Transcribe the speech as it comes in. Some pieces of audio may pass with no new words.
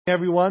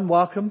Everyone,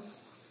 welcome.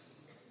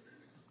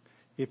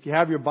 If you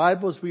have your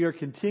Bibles, we are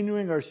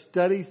continuing our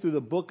study through the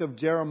book of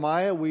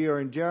Jeremiah. We are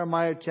in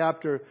Jeremiah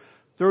chapter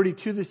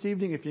 32 this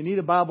evening. If you need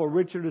a Bible,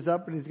 Richard is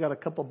up and he's got a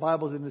couple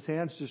Bibles in his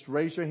hands. Just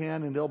raise your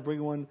hand and he'll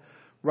bring one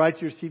right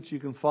to your seat so you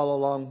can follow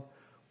along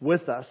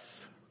with us.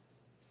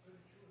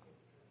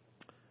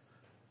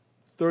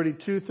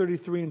 32,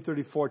 33, and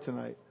 34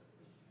 tonight.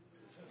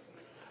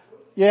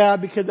 Yeah,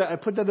 because I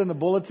put that in the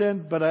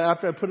bulletin, but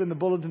after I put it in the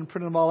bulletin and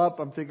printed them all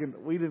up, I'm thinking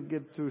we didn't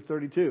get through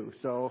 32.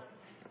 So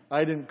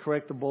I didn't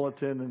correct the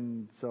bulletin,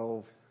 and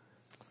so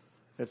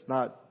it's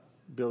not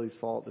Billy's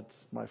fault. It's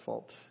my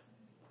fault.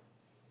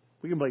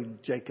 We can blame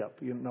Jacob.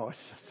 You know, it's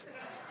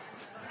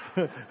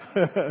just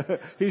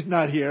he's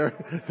not here.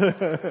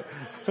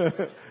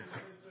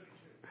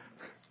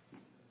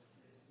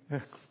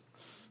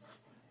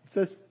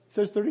 It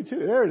says 32.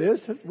 There it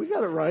is. We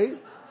got it right.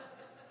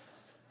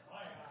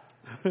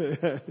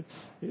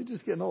 You're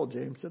just getting old,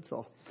 James. That's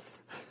all.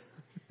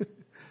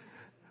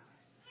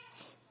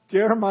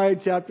 Jeremiah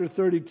chapter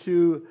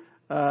 32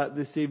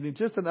 this evening.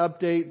 Just an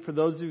update for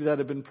those of you that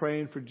have been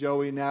praying for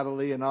Joey,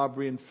 Natalie, and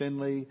Aubrey and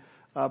Finley.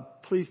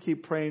 Please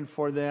keep praying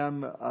for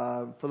them.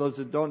 For those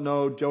that don't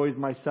know, Joey's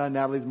my son,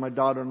 Natalie's my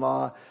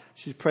daughter-in-law.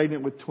 She's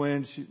pregnant with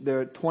twins.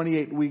 They're at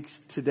 28 weeks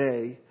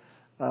today.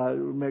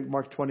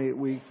 Mark 28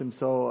 weeks, and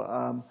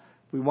so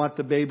we want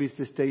the babies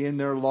to stay in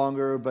there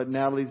longer, but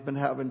Natalie's been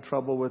having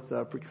trouble with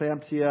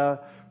preeclampsia.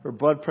 Her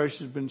blood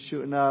pressure's been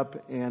shooting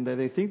up, and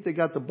they think they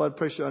got the blood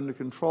pressure under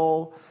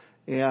control.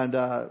 And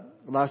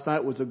last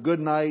night was a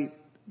good night.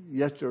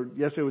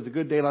 Yesterday was a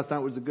good day. Last night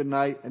was a good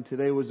night, and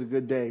today was a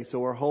good day. So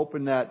we're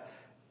hoping that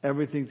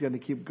everything's going to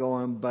keep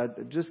going,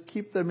 but just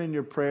keep them in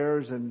your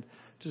prayers, and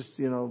just,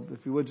 if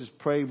you would just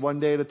pray one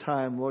day at a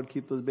time. Lord,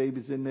 keep those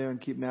babies in there and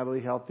keep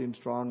Natalie healthy and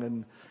strong,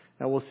 and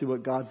we'll see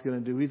what God's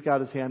going to do. He's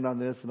got His hand on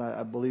this, and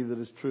I believe that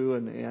it's true,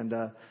 and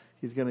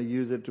He's going to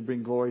use it to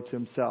bring glory to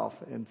Himself.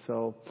 And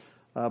so,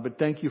 but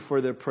thank you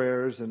for their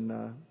prayers,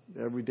 and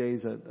every day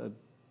is a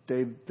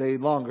day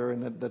longer,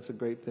 and that's a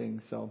great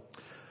thing. So,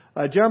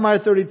 Jeremiah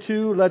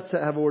 32, let's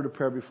have a word of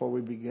prayer before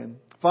we begin.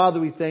 Father,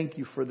 we thank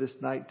you for this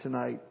night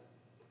tonight,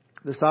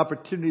 this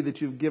opportunity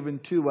that you've given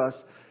to us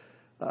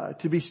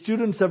to be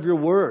students of your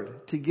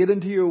word, to get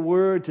into your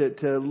word,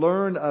 to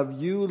learn of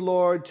you,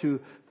 Lord, to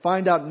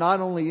find out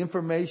not only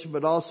information,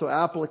 but also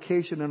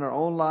application in our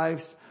own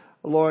lives,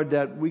 Lord,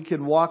 that we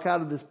can walk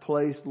out of this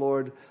place,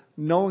 Lord,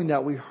 knowing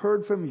that we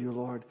heard from you,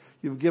 Lord.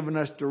 You've given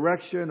us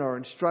direction or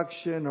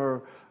instruction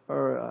or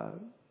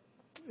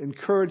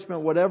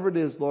encouragement, whatever it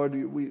is, Lord.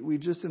 We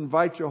just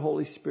invite your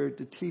Holy Spirit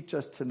to teach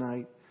us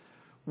tonight.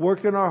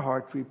 Work in our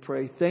hearts, we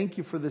pray. Thank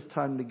you for this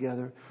time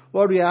together.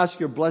 Lord, we ask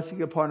your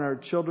blessing upon our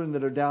children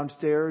that are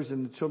downstairs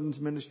in the children's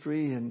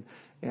ministry, and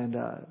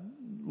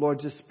Lord,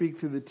 just speak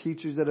through the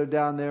teachers that are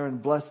down there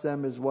and bless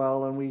them as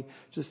well. And we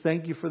just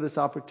thank you for this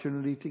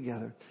opportunity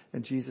together.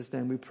 In Jesus'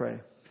 name we pray.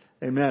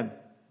 Amen.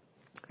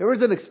 There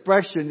was an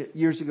expression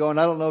years ago, and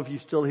I don't know if you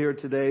still hear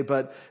it today,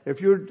 but if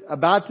you're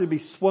about to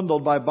be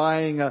swindled by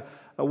buying a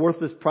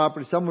worthless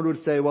property, someone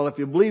would say, well, if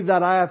you believe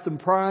that, I have some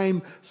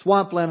prime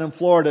swampland in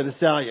Florida to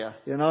sell you.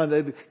 And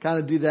they kind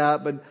of do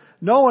that. But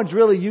no one's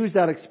really used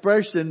that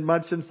expression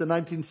much since the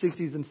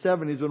 1960s and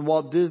 70s when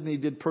Walt Disney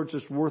did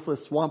purchase worthless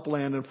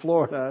swampland in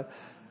Florida,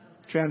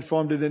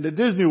 transformed it into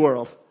Disney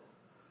World.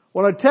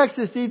 Well, our text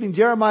this evening,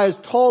 Jeremiah is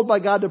told by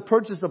God to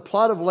purchase a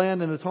plot of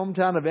land in his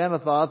hometown of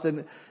Anathoth,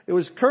 and it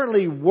was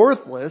currently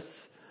worthless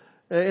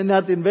in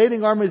that the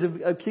invading armies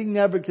of King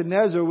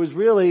Nebuchadnezzar was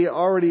really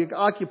already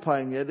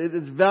occupying it.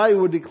 Its value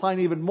would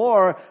decline even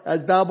more as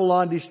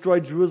Babylon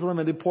destroyed Jerusalem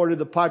and deported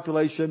the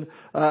population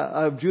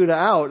of Judah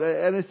out.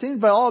 And it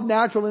seems by all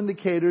natural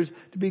indicators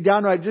to be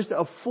downright just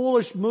a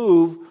foolish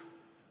move,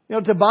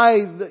 to buy,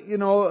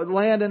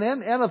 land in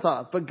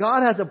Anathoth. But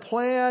God has a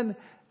plan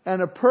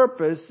and a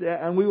purpose,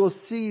 and we will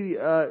see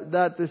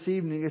that this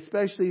evening,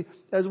 especially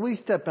as we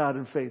step out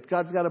in faith.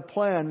 God's got a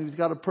plan, He's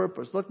got a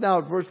purpose. Look now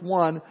at verse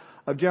 1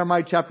 of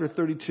Jeremiah chapter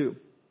 32.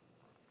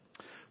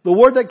 The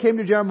word that came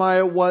to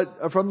Jeremiah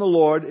from the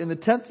Lord in the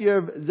 10th year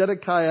of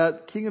Zedekiah,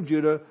 king of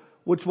Judah,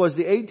 which was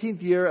the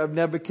 18th year of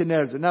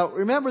Nebuchadnezzar. Now,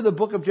 remember, the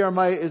book of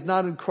Jeremiah is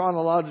not in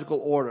chronological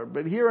order,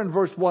 but here in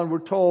verse 1 we're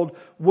told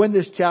when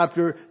this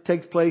chapter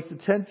takes place, the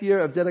 10th year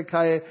of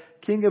Zedekiah,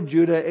 king of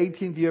Judah,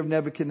 18th year of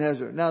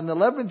Nebuchadnezzar. Now, in the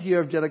 11th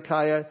year of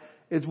Zedekiah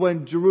is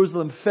when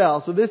Jerusalem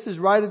fell. So this is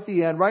right at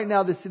the end. Right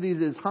now the city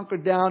is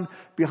hunkered down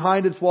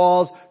behind its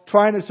walls,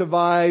 trying to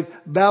survive.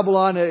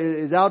 Babylon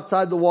is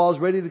outside the walls,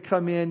 ready to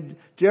come in.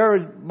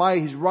 Jeremiah,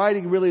 he's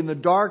writing really in the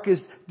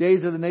darkest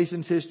days of the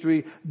nation's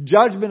history.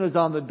 Judgment is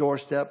on the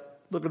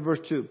doorstep. Look at verse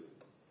 2.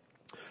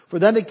 For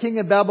then the king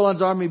of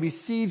Babylon's army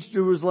besieged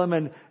Jerusalem,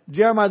 and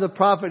Jeremiah the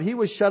prophet, he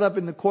was shut up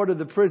in the court of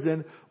the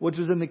prison, which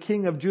was in the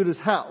king of Judah's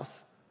house.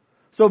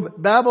 So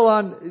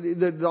Babylon,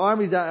 the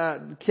armies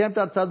camped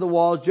outside the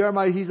walls.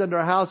 Jeremiah, he's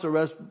under house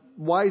arrest.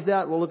 Why is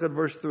that? We'll look at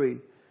verse 3.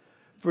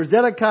 For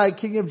Zedekiah,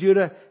 king of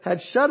Judah,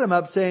 had shut him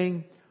up,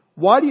 saying,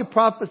 why do you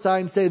prophesy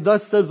and say,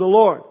 thus says the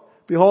Lord?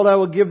 Behold, I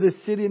will give this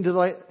city into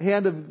the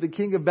hand of the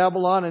king of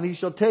Babylon, and he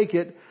shall take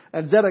it.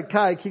 And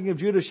Zedekiah, king of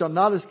Judah, shall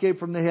not escape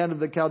from the hand of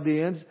the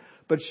Chaldeans,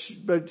 but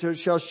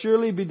shall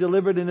surely be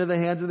delivered into the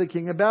hands of the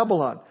king of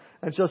Babylon,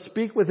 and shall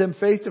speak with him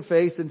face to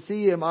face, and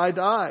see him eye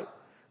to eye.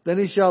 Then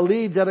he shall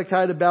lead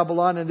Zedekiah to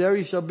Babylon, and there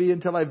he shall be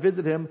until I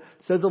visit him,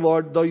 says the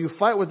Lord. Though you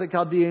fight with the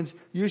Chaldeans,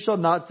 you shall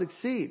not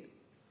succeed.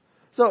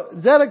 So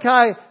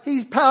Zedekiah,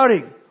 he's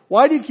pouting.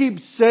 Why do you keep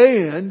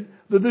saying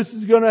that this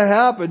is going to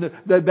happen,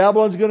 that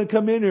Babylon's going to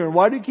come in here? And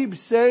why do you keep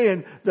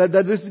saying that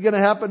this is going to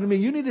happen to me?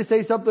 You need to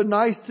say something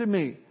nice to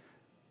me.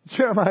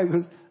 Jeremiah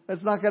goes,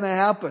 that's not going to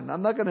happen.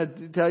 I'm not going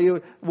to tell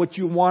you what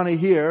you want to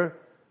hear.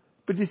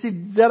 But you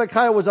see,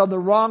 Zedekiah was on the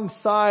wrong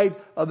side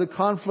of the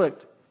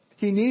conflict.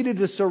 He needed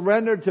to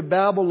surrender to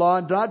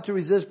Babylon, not to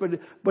resist,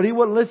 but he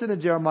wouldn't listen to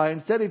Jeremiah.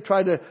 Instead, he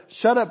tried to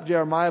shut up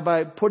Jeremiah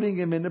by putting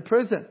him into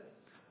prison.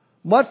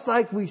 Much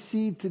like we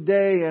see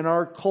today in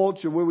our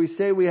culture, where we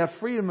say we have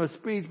freedom of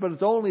speech, but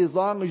it's only as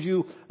long as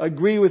you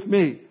agree with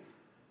me.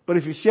 But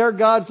if you share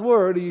God's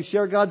word, or you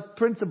share God's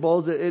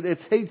principles,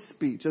 it's hate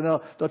speech, and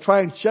they'll try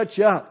and shut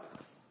you up.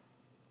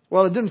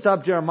 Well, it didn't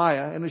stop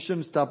Jeremiah, and it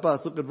shouldn't stop us.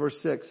 Look at verse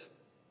 6.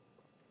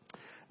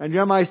 And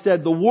Jeremiah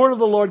said, the word of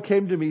the Lord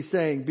came to me,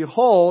 saying,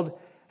 behold,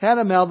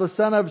 Hanamel, the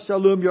son of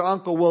Shallum, your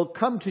uncle, will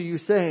come to you,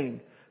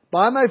 saying,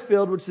 buy my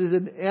field which is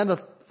in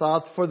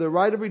Anathoth, for the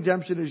right of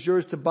redemption is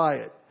yours to buy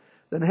it.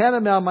 Then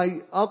Hanamel, my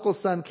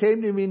uncle's son,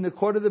 came to me in the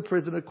court of the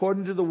prison,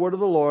 according to the word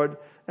of the Lord,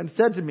 and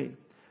said to me,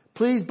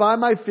 please buy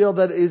my field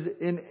that is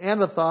in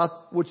Anathoth,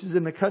 which is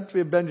in the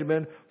country of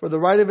Benjamin, for the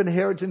right of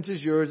inheritance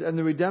is yours, and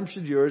the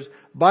redemption is yours.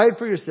 Buy it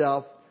for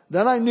yourself.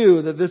 Then I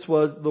knew that this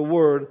was the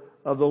word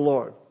of the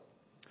Lord.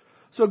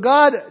 So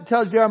God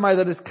tells Jeremiah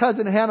that his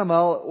cousin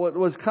Hanamel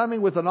was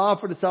coming with an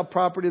offer to sell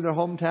property in their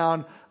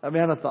hometown of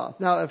Anathoth.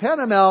 Now, if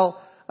Hanamel,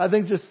 I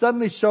think, just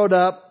suddenly showed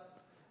up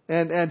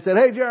and said,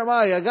 hey,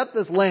 Jeremiah, I got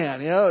this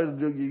land,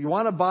 you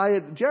want to buy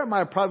it?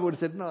 Jeremiah probably would have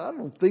said, no, I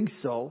don't think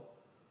so.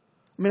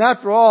 I mean,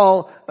 after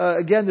all,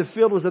 again, the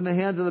field was in the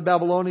hands of the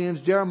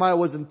Babylonians. Jeremiah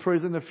was in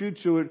prison. The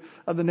future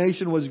of the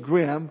nation was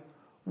grim.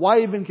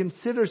 Why even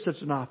consider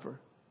such an offer?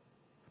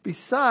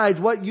 Besides,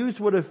 what use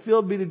would a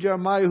field be to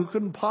Jeremiah, who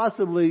couldn't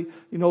possibly,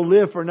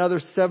 live for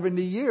another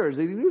 70 years?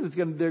 They knew that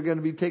they're going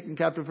to be taken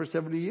captive for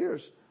 70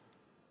 years.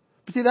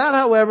 But see, that,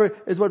 however,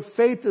 is what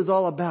faith is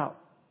all about.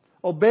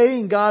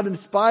 Obeying God in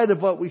spite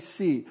of what we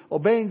see.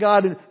 Obeying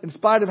God in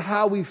spite of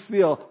how we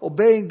feel.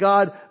 Obeying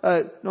God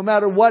no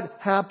matter what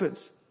happens.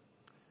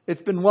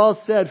 It's been well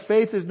said,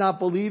 faith is not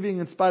believing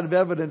in spite of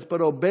evidence,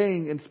 but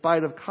obeying in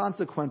spite of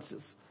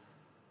consequences.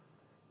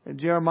 And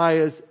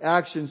Jeremiah's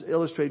actions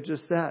illustrate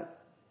just that.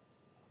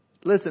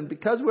 Listen,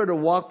 because we're to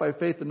walk by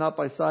faith and not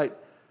by sight,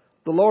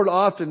 the Lord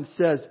often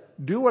says,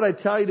 do what I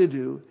tell you to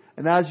do.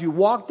 And as you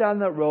walk down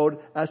that road,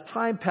 as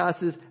time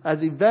passes,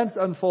 as events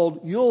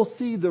unfold, you'll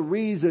see the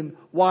reason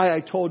why I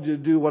told you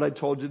to do what I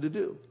told you to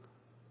do.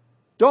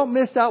 Don't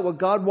miss out what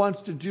God wants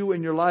to do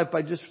in your life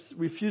by just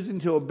refusing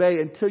to obey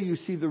until you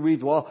see the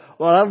reason. Well,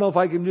 I don't know if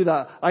I can do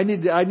that. I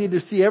need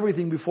to see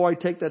everything before I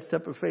take that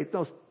step of faith.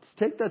 No,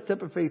 take that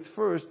step of faith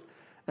first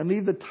and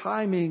leave the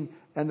timing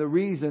and the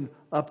reason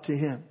up to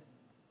Him.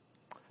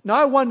 Now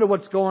I wonder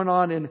what's going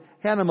on in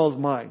Hanamel's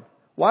mind.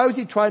 Why was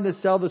he trying to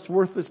sell this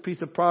worthless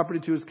piece of property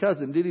to his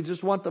cousin? Did he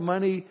just want the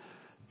money,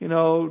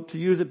 to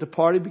use it to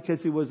party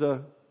because he was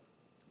a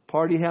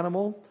party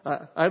animal?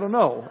 I don't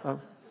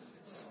know.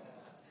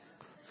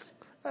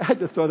 I had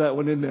to throw that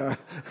one in there.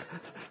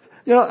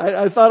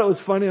 I thought it was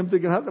funny. I'm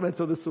thinking, how can I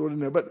throw this one in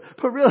there? But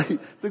really,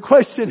 the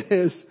question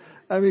is,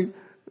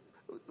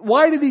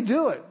 why did he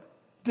do it?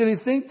 Did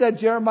he think that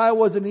Jeremiah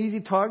was an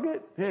easy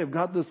target? Hey, I've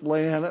got this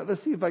land.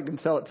 Let's see if I can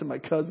sell it to my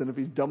cousin if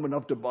he's dumb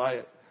enough to buy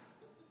it.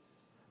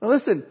 Now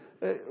listen,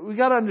 we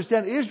got to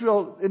understand, in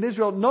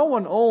Israel, no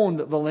one owned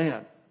the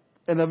land.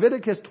 In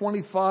Leviticus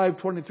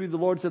 25:23, the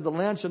Lord said, the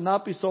land shall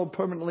not be sold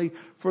permanently,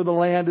 for the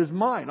land is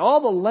mine.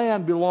 All the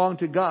land belonged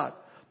to God.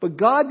 But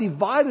God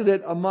divided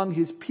it among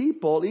His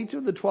people. Each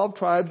of the 12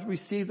 tribes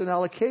received an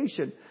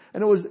allocation.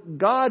 And it was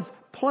God's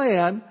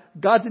plan,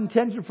 God's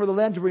intention for the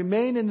land to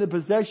remain in the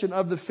possession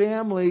of the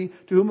family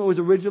to whom it was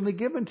originally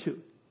given to.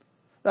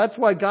 That's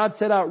why God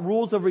set out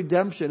rules of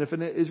redemption. If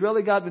an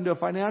Israeli got into a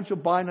financial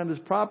bind on his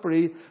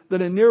property,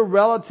 then a near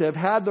relative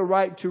had the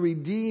right to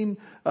redeem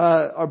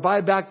or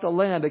buy back the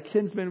land, a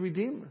kinsman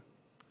redeemer.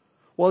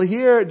 Well,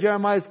 here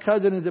Jeremiah's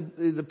cousin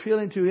is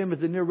appealing to him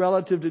as a near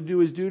relative to do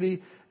his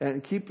duty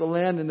and keep the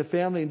land in the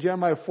family. And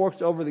Jeremiah forks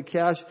over the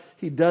cash.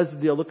 He does the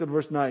deal. Look at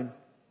verse 9.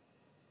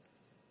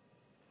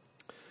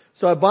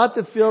 So I bought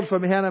the field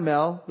from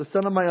Hanamel, the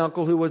son of my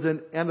uncle, who was in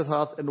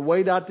Anathoth, and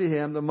weighed out to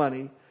him the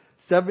money,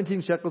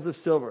 17 shekels of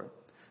silver.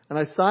 And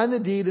I signed the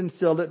deed and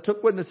sealed it,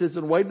 took witnesses,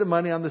 and weighed the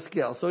money on the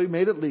scale. So he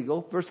made it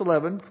legal. Verse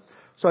 11.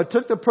 So I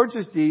took the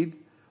purchase deed,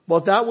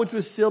 both that which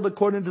was sealed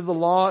according to the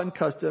law and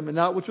custom, and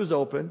that which was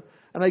open.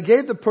 And I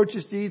gave the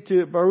purchase deed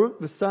to Baruch,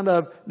 the son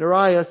of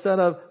Neriah, son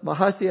of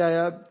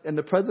Mahasiah, in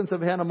the presence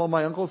of Hanamel,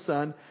 my uncle's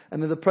son,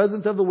 and in the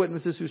presence of the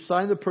witnesses who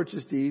signed the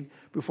purchase deed,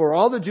 before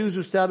all the Jews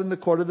who sat in the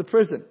court of the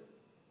prison.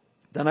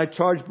 Then I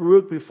charged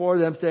Baruch before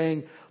them,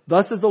 saying,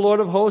 Thus says the Lord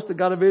of hosts, the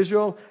God of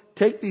Israel,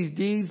 take these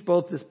deeds,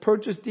 both this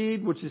purchase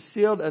deed which is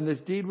sealed and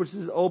this deed which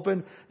is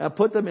open, and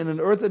put them in an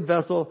earthen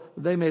vessel,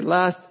 that they may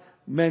last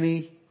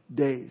many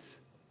days.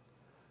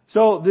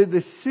 So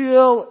the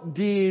seal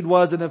deed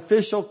was an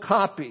official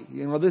copy.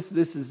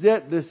 This is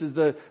it. This is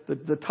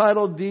the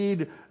title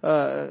deed.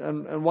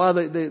 And while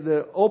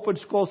the open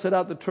scroll set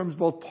out the terms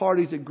both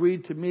parties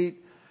agreed to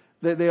meet,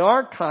 they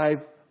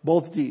archived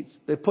both deeds.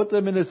 They put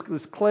them in this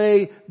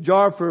clay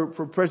jar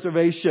for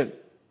preservation.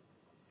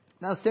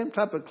 Now, same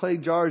type of clay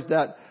jars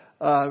that,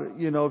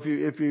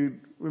 if you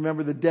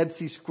remember, the Dead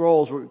Sea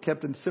Scrolls were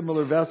kept in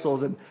similar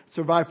vessels and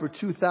survived for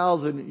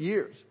 2,000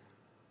 years.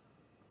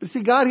 But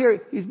see, God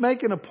here, He's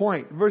making a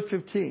point. Verse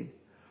 15.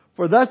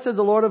 For thus says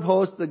the Lord of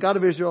hosts, the God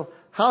of Israel,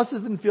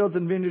 houses and fields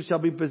and vineyards shall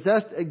be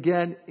possessed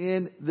again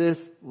in this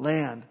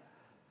land.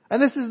 And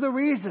this is the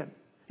reason.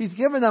 He's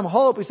given them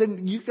hope. He said,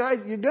 you guys,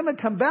 you're going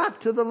to come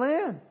back to the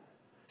land.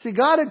 See,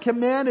 God had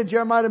commanded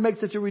Jeremiah to make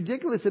such a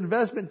ridiculous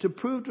investment to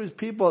prove to His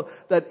people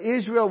that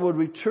Israel would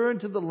return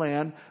to the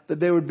land, that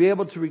they would be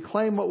able to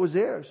reclaim what was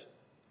theirs.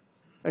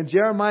 And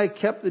Jeremiah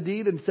kept the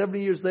deed, and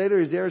 70 years later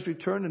his heirs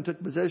returned and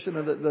took possession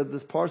of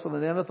this parcel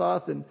in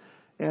Anathoth,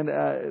 and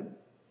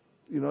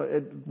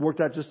it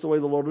worked out just the way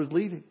the Lord was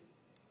leading.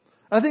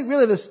 I think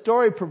really the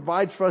story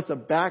provides for us a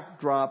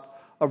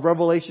backdrop of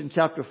Revelation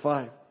chapter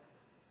 5.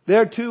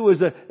 There too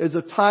is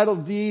a title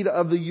deed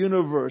of the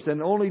universe,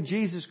 and only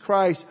Jesus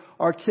Christ,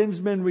 our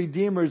kinsman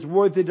redeemer, is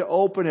worthy to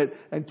open it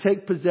and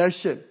take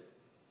possession.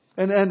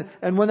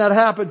 And when that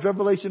happens,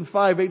 Revelation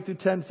 5,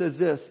 8-10 says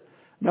this.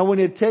 Now when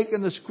He had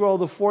taken the scroll,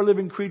 the 4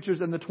 living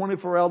creatures and the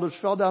 24 elders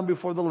fell down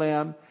before the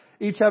Lamb,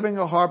 each having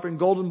a harp and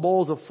golden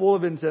bowls full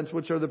of incense,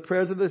 which are the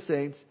prayers of the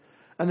saints.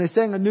 And they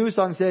sang a new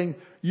song, saying,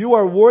 You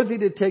are worthy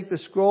to take the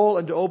scroll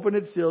and to open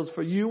its seals,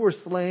 for you were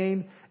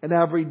slain and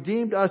have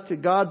redeemed us to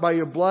God by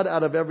your blood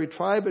out of every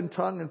tribe and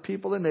tongue and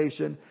people and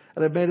nation,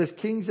 and have made us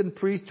kings and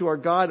priests to our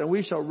God, and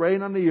we shall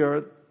reign on the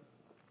earth.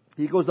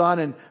 He goes on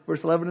in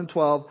verse 11 and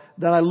 12.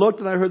 Then I looked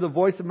and I heard the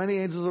voice of many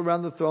angels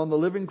around the throne, the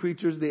living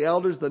creatures, the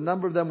elders. The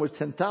number of them was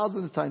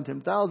 10,000 times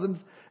 10,000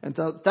 and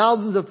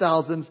thousands of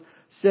thousands,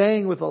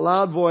 saying with a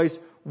loud voice,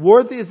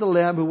 Worthy is the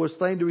Lamb who was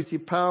slain to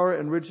receive power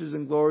and riches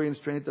and glory and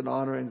strength and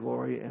honor and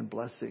glory and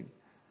blessing.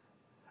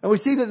 And we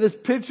see that this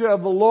picture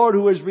of the Lord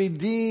who has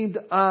redeemed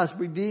us.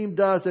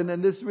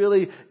 And this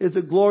really is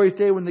a glorious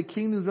day when the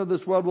kingdoms of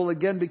this world will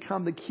again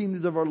become the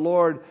kingdoms of our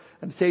Lord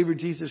and Savior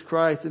Jesus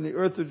Christ. And the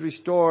earth is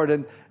restored.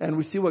 And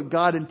we see what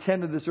God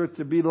intended this earth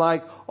to be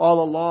like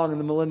all along in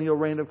the millennial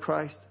reign of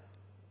Christ.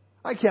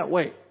 I can't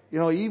wait.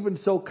 Even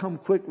so come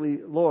quickly,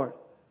 Lord.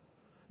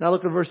 Now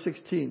look at verse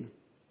 16.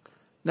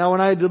 Now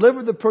when I had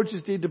delivered the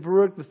purchase deed to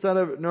Baruch the son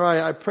of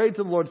Neriah, I prayed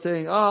to the Lord,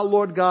 saying,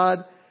 Lord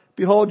God,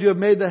 behold, you have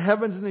made the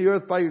heavens and the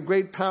earth by your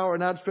great power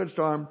and outstretched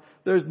arm.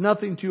 There is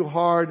nothing too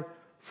hard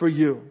for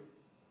you.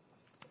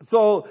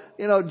 So,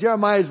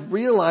 Jeremiah is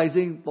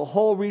realizing the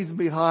whole reason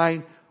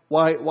behind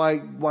why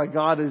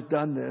God has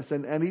done this.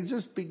 And he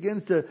just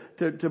begins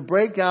to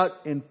break out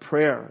in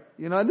prayer.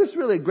 And this is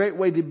really a great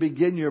way to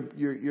begin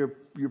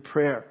your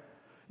prayer.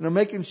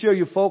 Making sure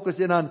you focus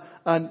in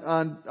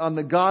on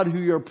the God who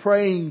you're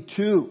praying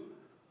to.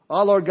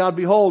 Lord God,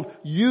 behold,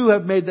 you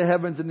have made the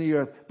heavens and the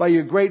earth by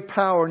your great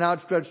power and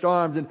outstretched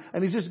arms.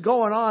 And he's just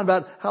going on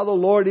about how the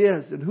Lord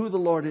is and who the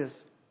Lord is.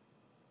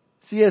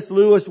 C.S.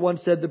 Lewis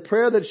once said, the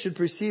prayer that should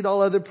precede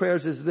all other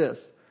prayers is this.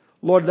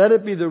 Lord, let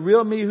it be the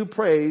real me who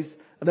prays,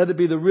 and let it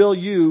be the real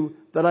you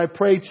that I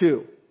pray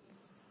to.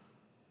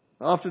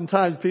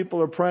 Oftentimes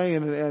people are praying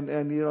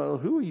and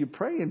who are you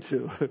praying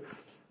to?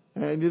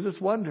 And you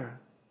just wonder.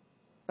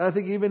 I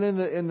think even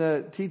in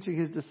the teaching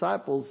His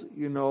disciples,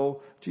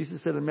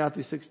 Jesus said in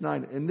Matthew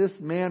 6:9, in this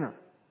manner,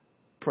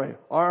 pray,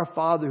 Our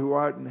Father who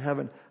art in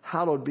heaven,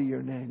 hallowed be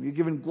your name. You're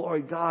giving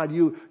glory, God.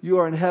 You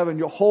are in heaven.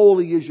 Your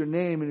holy is your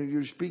name, and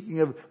you're speaking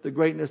of the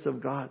greatness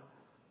of God.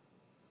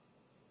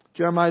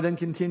 Jeremiah then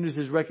continues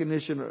his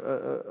recognition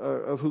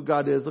of who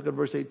God is. Look at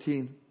verse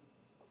 18.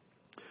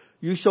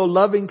 You show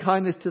loving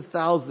kindness to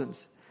thousands,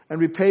 and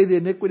repay the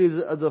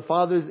iniquities of the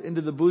fathers into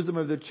the bosom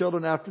of their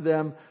children after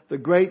them, the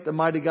great, the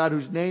mighty God,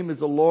 whose name is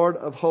the Lord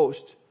of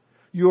hosts.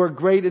 You are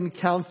great in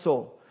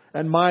counsel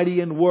and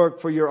mighty in work,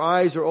 for your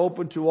eyes are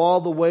open to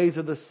all the ways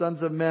of the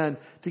sons of men,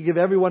 to give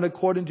everyone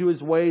according to his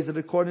ways and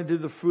according to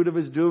the fruit of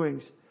his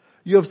doings.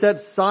 You have set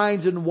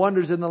signs and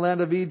wonders in the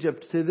land of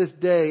Egypt to this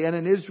day, and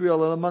in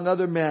Israel and among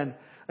other men,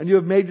 and you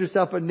have made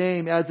yourself a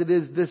name as it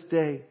is this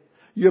day.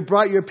 You have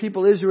brought your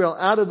people Israel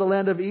out of the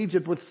land of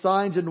Egypt with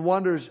signs and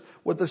wonders,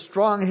 with a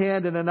strong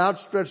hand and an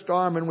outstretched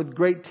arm and with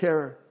great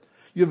terror.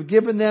 You have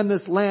given them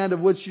this land of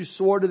which you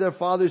swore to their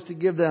fathers to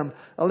give them,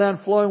 a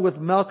land flowing with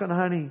milk and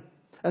honey.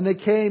 And they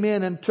came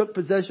in and took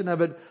possession of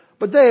it.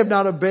 But they have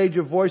not obeyed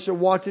your voice or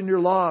walked in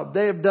your law.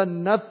 They have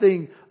done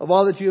nothing of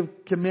all that you have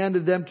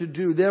commanded them to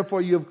do.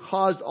 Therefore you have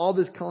caused all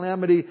this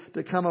calamity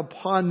to come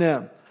upon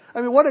them.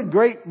 I mean, what a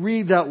great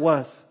read that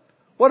was.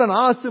 What an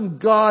awesome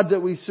God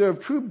that we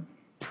serve. True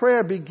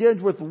prayer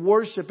begins with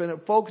worship, and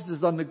it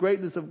focuses on the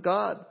greatness of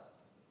God.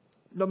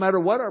 No matter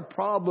what our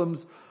problems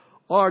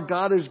are,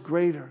 God is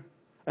greater.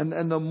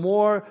 And the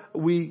more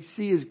we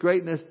see His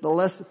greatness, the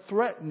less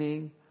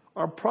threatening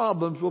our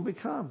problems will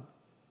become.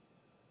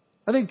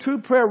 I think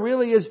true prayer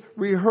really is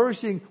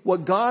rehearsing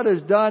what God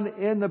has done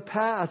in the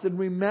past and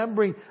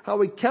remembering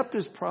how He kept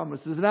His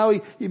promises and how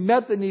He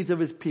met the needs of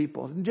His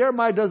people. And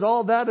Jeremiah does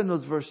all that in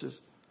those verses.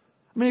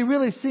 I mean, he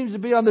really seems to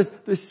be on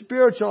this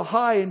spiritual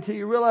high until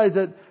you realize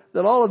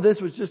that all of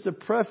this was just a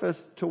preface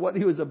to what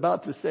he was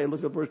about to say.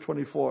 Look at verse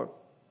 24.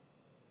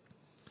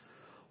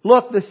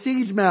 Look, the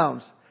siege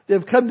mounds. They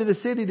have come to the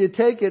city to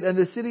take it, and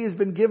the city has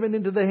been given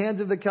into the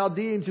hands of the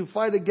Chaldeans who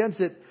fight against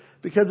it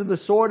because of the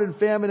sword and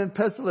famine and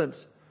pestilence.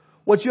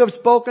 What you have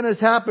spoken has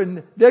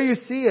happened. There you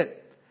see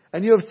it.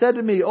 And you have said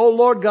to me, O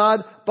Lord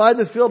God, buy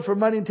the field for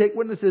money and take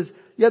witnesses.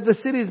 Yet the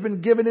city has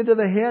been given into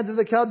the hands of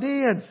the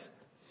Chaldeans.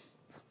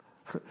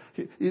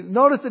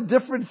 Notice the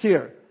difference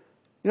here.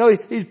 You know,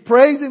 he's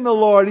praising the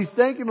Lord. He's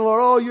thanking the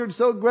Lord. Oh, you're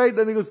so great.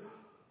 Then he goes,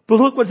 but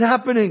look what's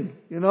happening.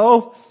 You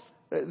know,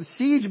 the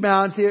siege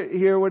mounds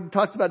here when it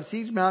talks about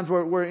siege mounds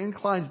were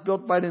inclines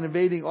built by an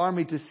invading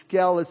army to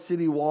scale a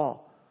city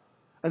wall.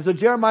 And so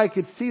Jeremiah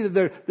could see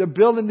that they're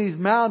building these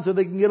mounds so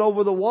they can get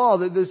over the wall.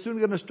 They're soon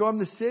going to storm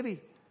the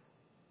city.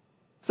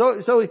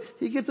 So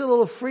he gets a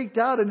little freaked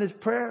out in his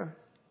prayer.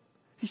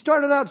 He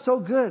started out so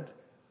good.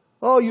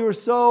 Oh, you are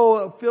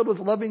so filled with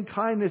loving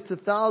kindness to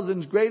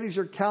thousands. Great is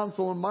your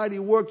counsel and mighty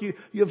work. You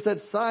have set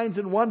signs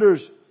and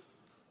wonders.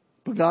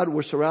 But God,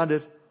 we're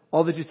surrounded.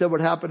 All that you said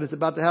would happen is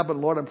about to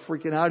happen. Lord, I'm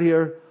freaking out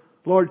here.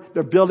 Lord,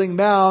 they're building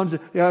mounds. You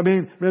know what I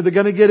mean? They're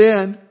going to get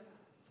in. Has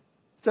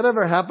that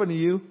ever happened to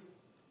you?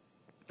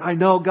 I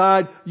know,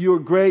 God, you are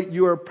great.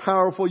 You are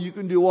powerful. You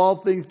can do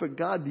all things. But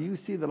God, do you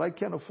see that I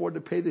can't afford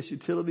to pay this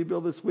utility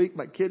bill this week?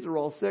 My kids are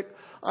all sick.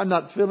 I'm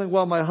not feeling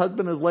well. My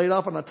husband is laid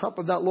off. And on top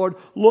of that, Lord,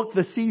 look,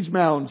 the siege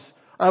mounds.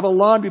 I have a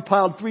laundry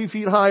piled 3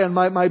 feet high on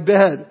my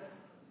bed.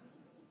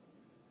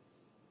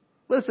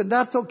 Listen,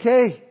 that's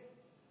okay.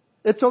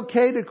 It's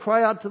okay to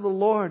cry out to the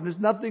Lord. There's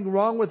nothing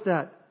wrong with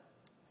that.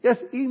 Yes,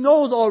 He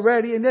knows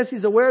already, and yes,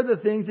 He's aware of the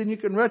things, and you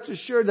can rest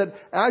assured that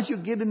as you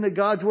get into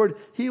God's Word,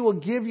 He will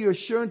give you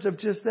assurance of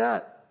just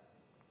that.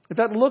 In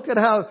fact, look at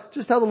how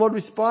the Lord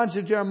responds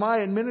to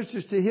Jeremiah and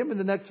ministers to him in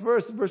the next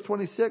verse, verse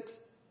 26.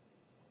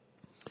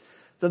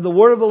 Then the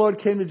word of the Lord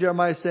came to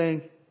Jeremiah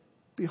saying,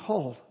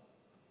 Behold,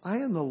 I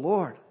am the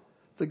Lord,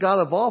 the God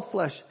of all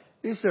flesh.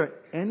 Is there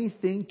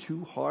anything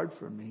too hard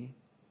for me?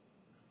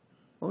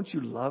 Don't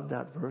you love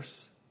that verse?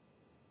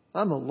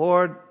 I'm the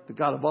Lord, the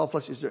God of all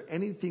flesh. Is there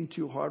anything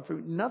too hard for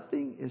me?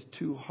 Nothing is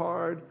too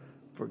hard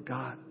for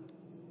God.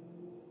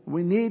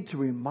 We need to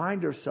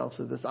remind ourselves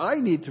of this. I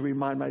need to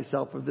remind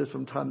myself of this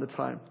from time to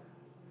time.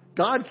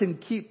 God can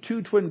keep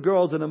 2 twin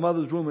girls in a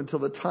mother's womb until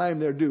the time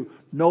they're due.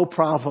 No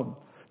problem.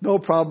 No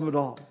problem at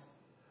all.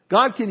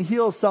 God can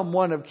heal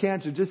someone of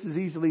cancer just as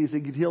easily as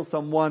He can heal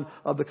someone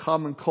of the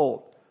common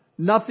cold.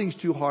 Nothing's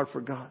too hard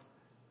for God.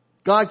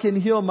 God can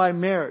heal my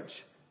marriage.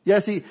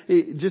 Yes, He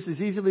just as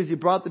easily as He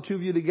brought the two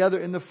of you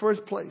together in the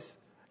first place.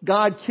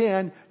 God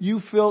can.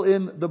 You fill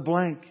in the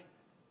blank.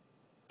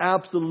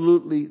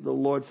 Absolutely, the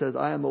Lord says,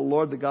 I am the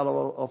Lord, the God of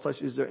all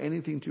flesh. Is there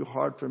anything too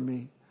hard for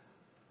me?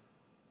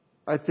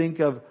 I think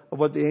of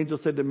what the angel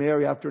said to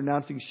Mary after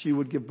announcing she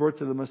would give birth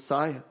to the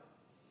Messiah.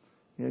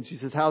 And she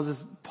says, how is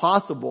this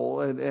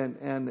possible?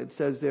 And it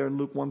says there in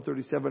Luke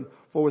 1:37,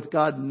 for with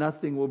God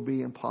nothing will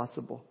be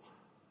impossible.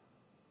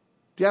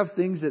 Do you have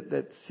things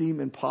that seem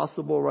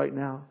impossible right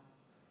now?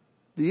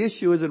 The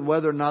issue isn't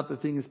whether or not the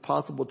thing is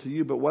possible to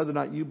you, but whether or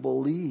not you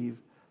believe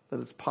that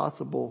it's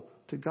possible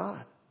to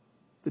God.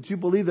 That you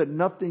believe that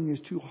nothing is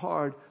too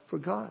hard for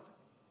God.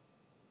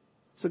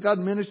 So God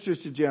ministers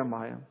to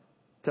Jeremiah,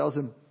 tells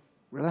him,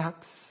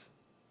 relax,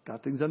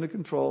 got things under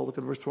control. Look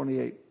at verse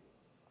 28.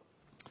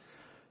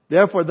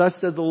 Therefore, thus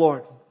says the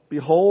Lord,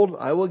 behold,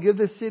 I will give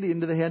this city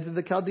into the hands of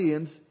the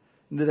Chaldeans,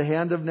 into the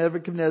hand of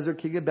Nebuchadnezzar,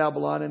 king of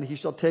Babylon, and he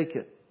shall take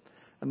it.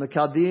 And the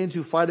Chaldeans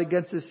who fight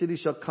against this city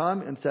shall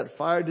come and set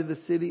fire to the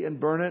city and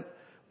burn it,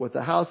 with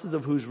the houses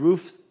of whose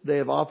roofs they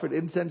have offered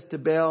incense to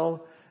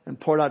Baal and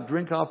poured out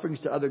drink offerings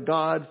to other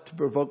gods to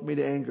provoke me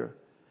to anger.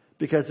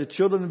 Because the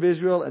children of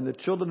Israel and the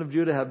children of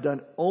Judah have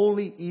done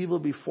only evil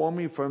before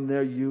me from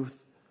their youth.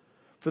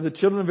 For the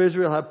children of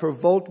Israel have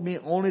provoked me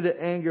only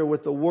to anger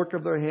with the work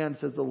of their hands,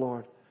 says the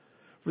Lord.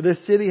 For this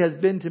city has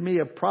been to me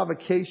a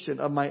provocation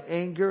of my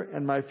anger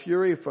and my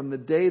fury from the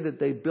day that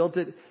they built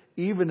it,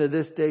 even to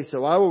this day.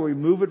 So I will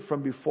remove it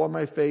from before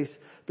my face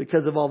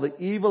because of all the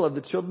evil of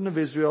the children of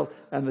Israel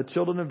and the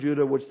children of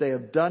Judah, which they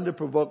have done to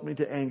provoke me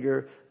to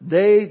anger.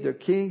 They, their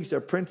kings,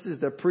 their princes,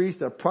 their priests,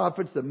 their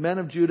prophets, the men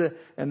of Judah,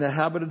 and the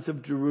inhabitants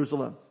of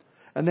Jerusalem.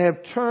 And they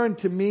have turned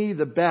to me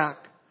the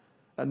back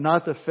and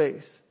not the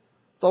face.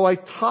 Though I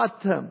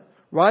taught them,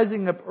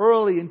 rising up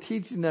early and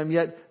teaching them,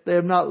 yet they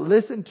have not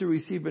listened to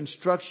receive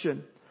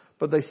instruction.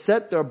 But they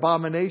set their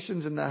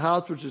abominations in the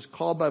house which is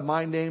called by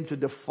my name to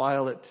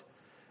defile it.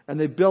 And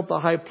they built the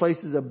high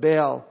places of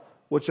Baal,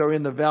 which are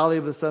in the valley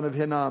of the son of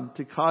Hinnom,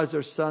 to cause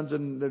their sons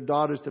and their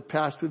daughters to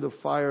pass through the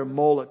fire of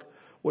Moloch,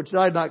 Which did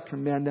I not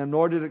command them,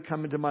 nor did it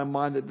come into my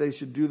mind that they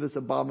should do this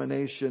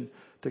abomination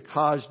to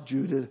cause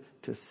Judah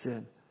to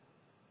sin.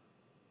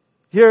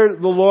 Here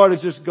the Lord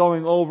is just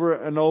going over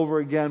and over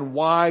again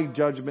why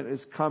judgment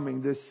is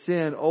coming. This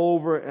sin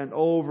over and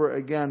over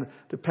again.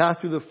 To pass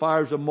through the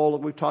fires of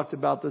Moloch. We've talked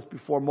about this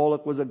before.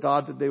 Moloch was a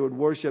god that they would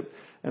worship.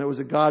 And it was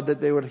a god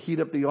that they would heat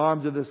up the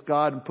arms of this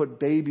god and put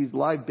babies,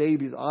 live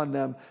babies on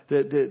them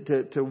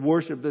to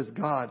worship this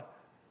god.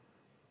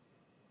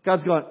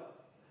 God's going,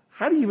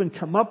 how do you even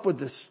come up with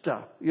this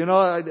stuff? You know,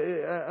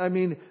 I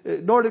mean,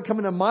 nor did it come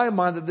into my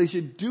mind that they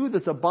should do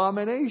this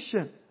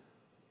abomination.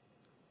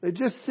 They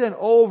just sin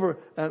over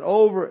and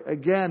over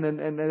again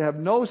and they have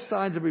no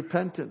signs of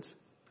repentance.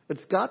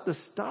 It's got to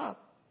stop.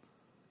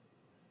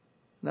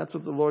 And that's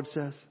what the Lord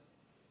says.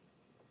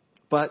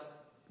 But,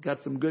 got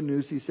some good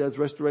news. He says,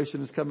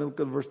 restoration is coming. Look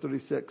at verse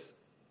 36.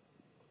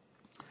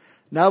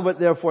 Now but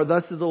therefore,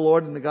 thus is the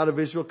Lord and the God of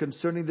Israel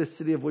concerning this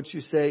city of which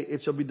you say,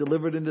 it shall be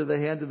delivered into the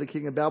hand of the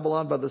king of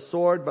Babylon by the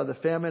sword, by the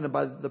famine, and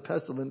by the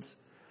pestilence.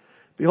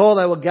 Behold,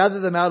 I will gather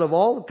them out of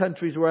all the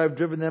countries where I have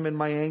driven them in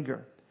my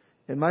anger,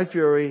 in my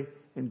fury,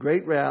 in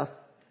great wrath,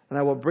 and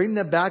I will bring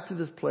them back to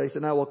this place,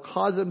 and I will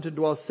cause them to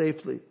dwell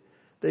safely.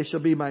 They shall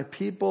be my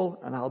people,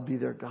 and I'll be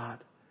their God.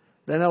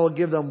 Then I will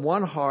give them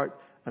one heart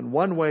and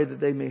one way, that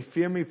they may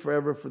fear me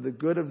forever for the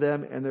good of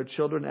them and their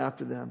children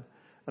after them.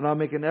 And I'll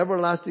make an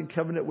everlasting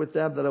covenant with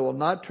them, that I will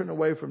not turn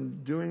away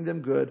from doing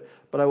them good,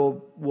 but I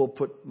will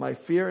put my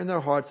fear in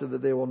their hearts so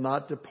that they will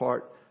not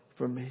depart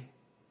from me.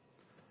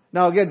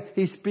 Now again,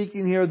 he's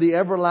speaking here of the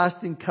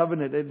everlasting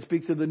covenant. It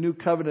speaks of the new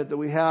covenant that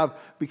we have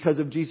because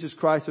of Jesus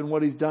Christ and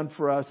what He's done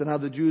for us, and how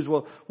the Jews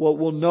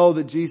will know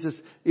that Jesus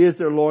is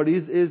their Lord, He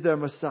is their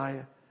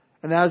Messiah.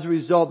 And as a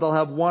result, they'll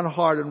have one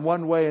heart and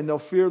one way, and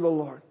they'll fear the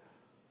Lord.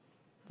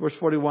 Verse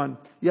 41,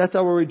 yes,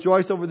 I will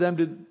rejoice over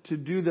them to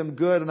do them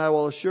good, and I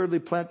will assuredly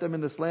plant them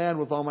in this land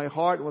with all my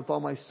heart and with all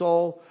my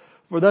soul.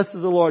 For thus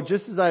is the Lord,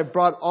 just as I have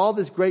brought all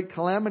this great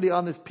calamity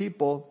on this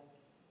people,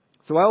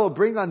 so I will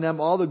bring on them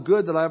all the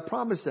good that I have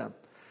promised them.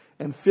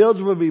 And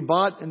fields will be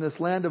bought in this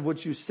land of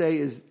which you say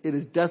it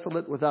is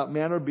desolate without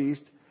man or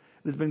beast.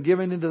 It has been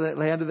given into the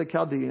land of the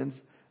Chaldeans.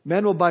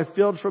 Men will buy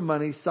fields for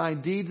money,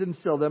 sign deeds and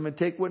sell them, and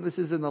take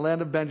witnesses in the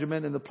land of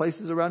Benjamin and the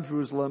places around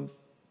Jerusalem,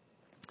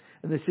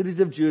 and the cities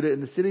of Judah,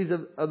 and the cities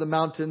of the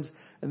mountains,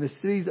 and the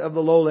cities of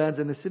the lowlands,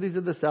 and the cities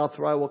of the south,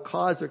 for I will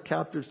cause their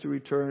captives to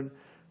return,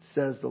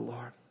 says the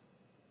Lord.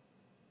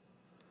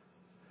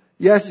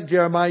 Yes,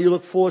 Jeremiah, you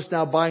look foolish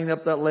now buying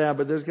up that land,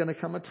 but there's going to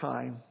come a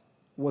time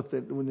when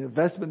the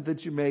investment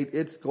that you made,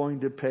 it's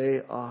going to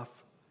pay off.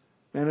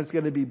 Man, it's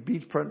going to be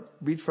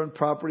beachfront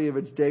property of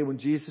its day when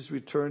Jesus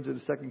returns at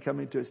His second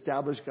coming to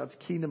establish God's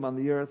kingdom on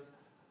the earth.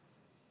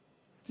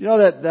 You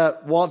know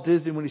that Walt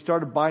Disney, when he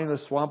started buying the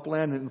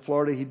swampland in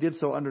Florida, he did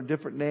so under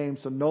different names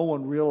so no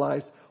one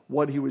realized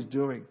what he was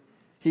doing.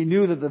 He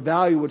knew that the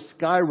value would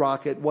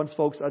skyrocket once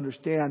folks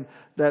understand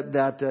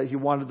that he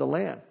wanted the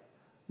land.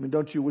 I mean,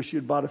 don't you wish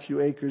you'd bought a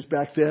few acres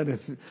back then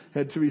and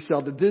had to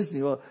resell to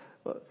Disney? Well,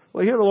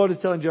 here the Lord is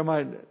telling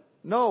Jeremiah,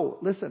 no,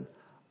 listen,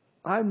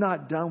 I'm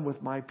not done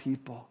with my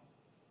people.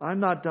 I'm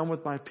not done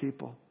with my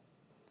people.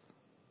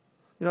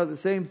 You know,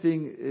 the same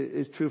thing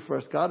is true for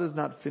us. God is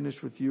not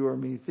finished with you or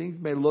me. Things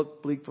may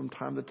look bleak from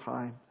time to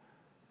time.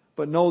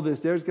 But know this,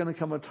 there's going to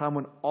come a time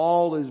when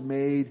all is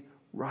made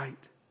right.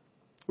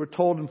 We're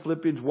told in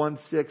Philippians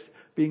 1:6,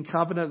 being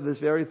confident of this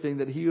very thing,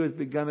 that He who has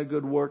begun a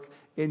good work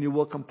in you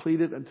will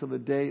complete it until the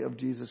day of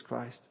Jesus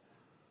Christ.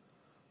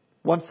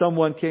 Once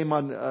someone came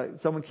up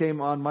to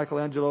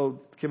Michelangelo,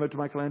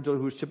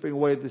 who was chipping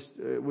away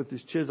at with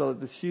his chisel at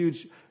this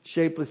huge,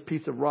 shapeless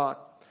piece of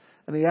rock.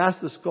 And he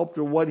asked the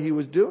sculptor what he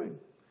was doing.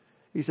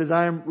 He says,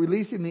 I am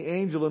releasing the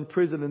angel in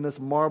prison in this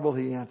marble,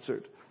 he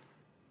answered.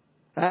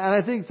 And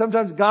I think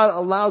sometimes God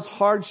allows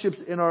hardships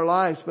in our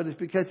lives, but it's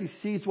because He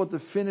sees what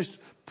the finished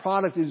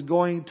product is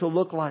going to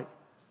look like.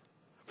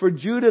 For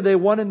Judah, they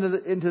went into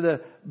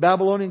the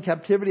Babylonian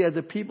captivity as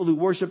a people who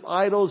worship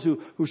idols,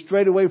 who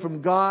strayed away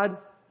from God.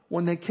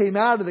 When they came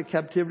out of the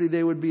captivity,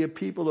 they would be a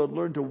people who had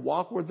learned to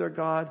walk with their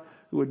God,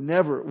 who would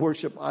never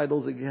worship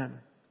idols again.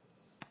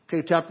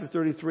 Okay, chapter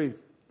 33.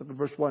 Look at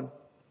verse 1.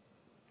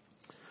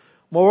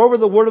 Moreover,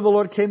 the word of the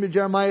Lord came to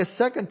Jeremiah a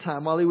second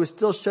time while he was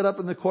still shut up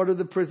in the court of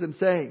the prison,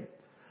 saying,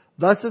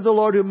 Thus is the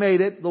Lord who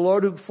made it, the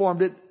Lord who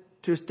formed it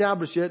to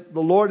establish it. The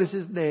Lord is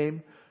His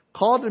name.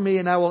 Call to me,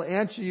 and I will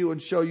answer you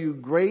and show you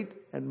great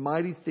and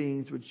mighty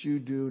things which you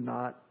do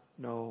not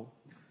know.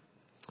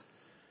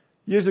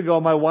 Years ago,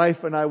 my wife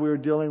and I, we were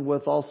dealing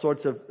with all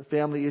sorts of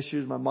family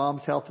issues. My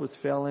mom's health was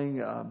failing.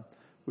 We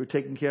were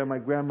taking care of my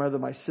grandmother.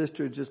 My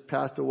sister had just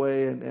passed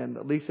away, and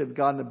Lisa had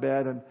gone to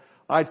bed, and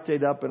I'd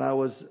stayed up and I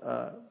was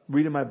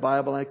reading my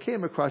Bible, and I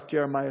came across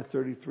Jeremiah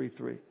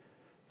 33:3.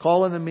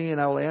 Call unto me,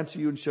 and I will answer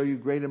you and show you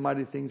great and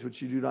mighty things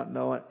which you do not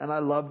know. And I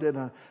loved it,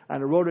 and I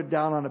wrote it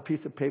down on a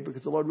piece of paper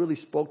because the Lord really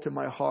spoke to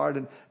my heart,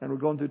 and we're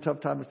going through a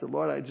tough time. I said,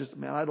 Lord,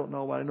 I don't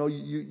know. I know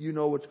you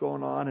know what's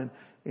going on,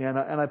 and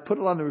I put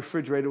it on the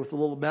refrigerator with a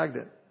little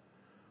magnet.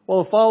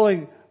 Well, the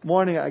following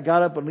morning, I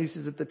got up and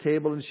Lisa's at the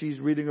table and she's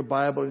reading her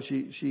Bible, and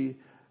she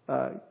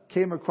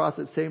came across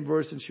that same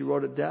verse and she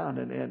wrote it down.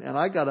 And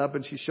I got up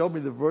and she showed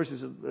me the verse.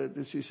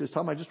 She says,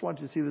 Tom, I just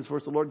want you to see this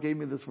verse. The Lord gave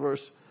me this verse.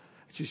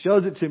 She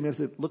shows it to me and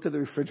said, look at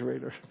the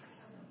refrigerator.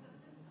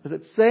 It's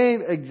that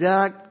same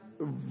exact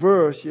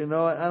verse, And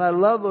I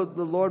love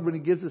the Lord when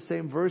He gives the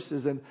same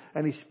verses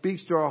and He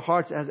speaks to our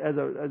hearts as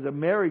a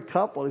married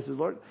couple. He says,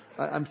 Lord,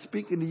 I'm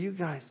speaking to you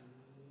guys.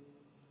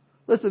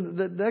 Listen,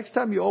 the next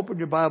time you open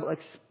your Bible,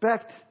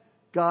 expect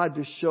God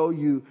to show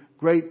you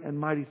great and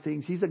mighty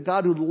things. He's a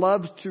God who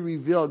loves to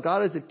reveal.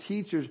 God is a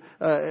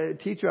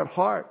teacher at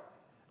heart.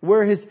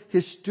 We're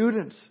His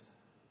students.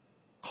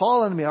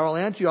 Call on me, I will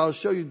answer you. I will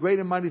show you great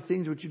and mighty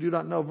things which you do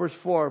not know. Verse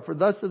 4, for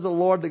thus says the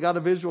Lord, the God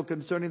of Israel,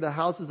 concerning the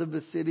houses of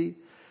the city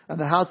and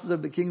the houses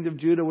of the kings of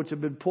Judah, which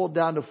have been pulled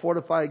down to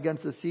fortify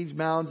against the siege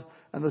mounds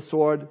and the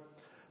sword.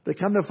 They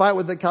come to fight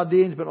with the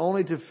Chaldeans, but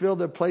only to fill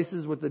their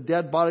places with the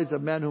dead bodies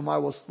of men whom I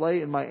will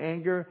slay in my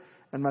anger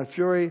and my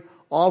fury,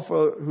 all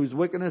for whose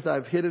wickedness I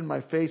have hidden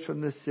my face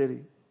from this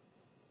city.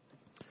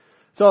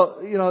 So,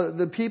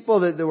 the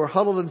people that were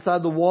huddled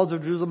inside the walls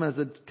of Jerusalem as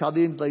the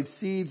Chaldeans laid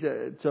siege.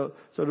 So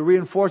to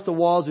reinforce the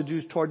walls, the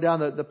Jews tore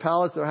down the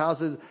palace, their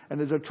houses, and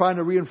as they're trying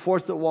to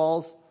reinforce the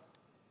walls,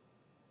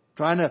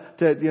 trying to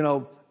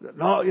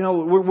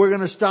we're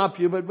going to stop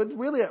you. But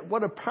really,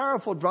 what a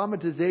powerful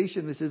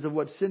dramatization this is of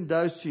what sin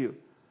does to you.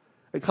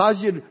 It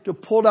causes you to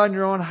pull down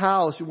your own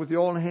house with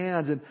your own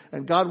hands,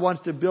 and God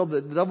wants to build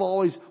it. The devil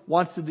always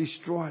wants to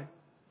destroy.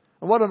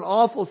 And what an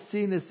awful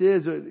scene this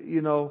is,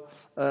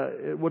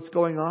 what's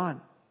going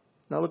on.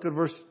 Now look at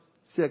verse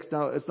 6.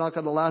 Now, it's not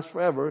going to last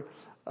forever,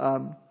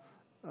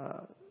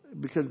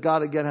 because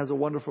God again has a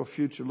wonderful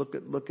future. Look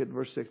at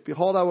verse 6.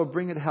 Behold, I will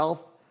bring it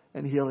health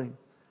and healing.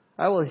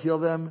 I will heal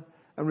them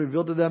and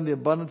reveal to them the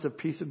abundance of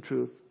peace and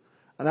truth.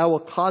 And I will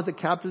cause the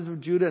captives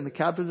of Judah and the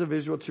captives of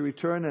Israel to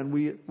return, and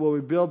we will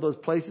rebuild those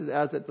places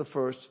as at the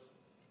first.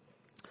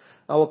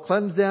 I will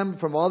cleanse them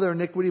from all their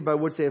iniquity by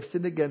which they have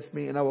sinned against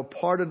me, and I will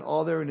pardon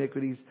all their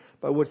iniquities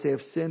by which they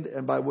have sinned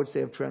and by which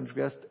they have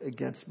transgressed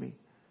against me.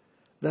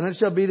 Then it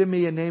shall be to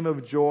me a name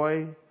of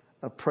joy,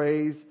 a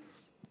praise,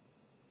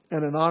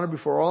 and an honor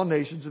before all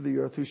nations of the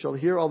earth, who shall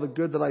hear all the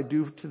good that I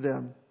do to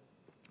them.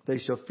 They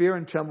shall fear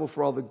and tremble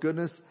for all the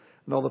goodness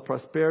and all the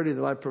prosperity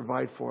that I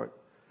provide for it.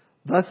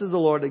 Thus is the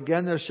Lord,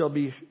 again there shall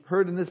be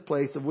heard in this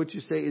place, of which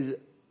you say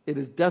it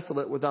is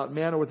desolate, without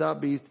man or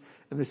without beast,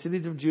 in the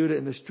cities of Judah,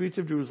 in the streets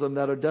of Jerusalem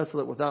that are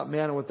desolate, without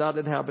man and without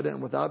inhabitant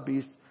and without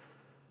beast,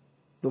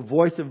 the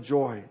voice of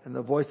joy and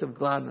the voice of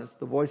gladness,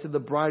 the voice of the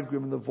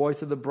bridegroom and the voice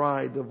of the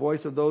bride, the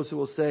voice of those who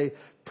will say,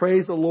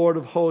 praise the Lord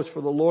of hosts,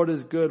 for the Lord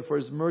is good, for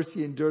His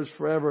mercy endures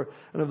forever.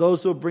 And of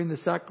those who will bring the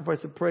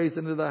sacrifice of praise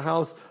into the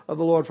house of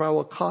the Lord, for I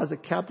will cause the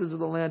captives of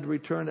the land to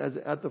return as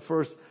at the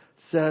first,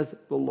 says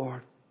the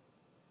Lord.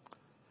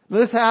 Now,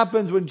 this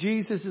happens when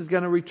Jesus is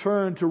going to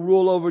return to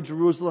rule over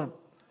Jerusalem.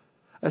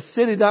 A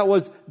city that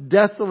was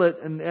desolate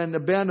and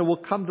abandoned will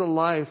come to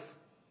life.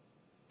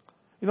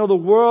 The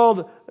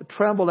world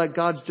trembled at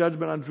God's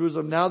judgment on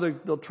Jerusalem. Now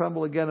they'll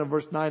tremble again in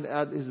verse 9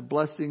 at His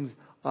blessings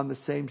on the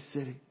same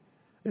city.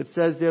 It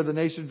says there, the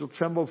nations will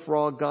tremble for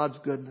all God's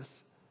goodness.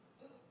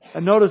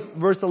 And notice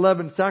verse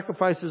 11,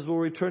 sacrifices will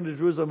return to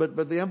Jerusalem,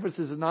 but the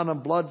emphasis is not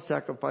on blood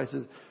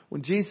sacrifices.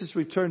 When Jesus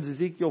returns,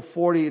 Ezekiel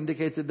 40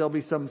 indicates that there'll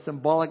be some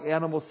symbolic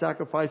animal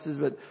sacrifices,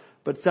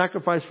 but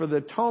sacrifice for the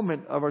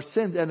atonement of our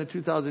sins ended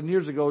 2,000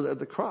 years ago at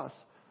the cross.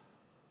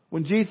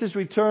 When Jesus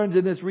returns,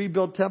 in this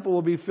rebuilt temple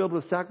will be filled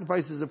with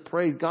sacrifices of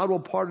praise. God will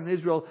pardon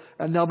Israel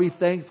and they'll be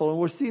thankful. And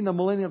we're seeing the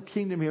millennial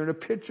kingdom here in a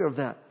picture of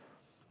that.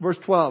 Verse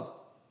 12.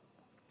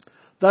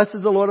 Thus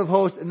is the Lord of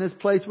hosts, in this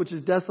place which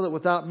is desolate,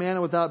 without man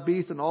and without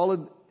beast, and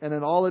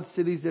in all its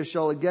cities there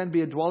shall again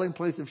be a dwelling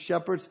place of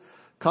shepherds,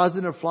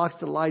 causing their flocks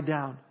to lie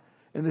down.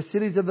 In the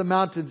cities of the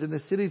mountains, in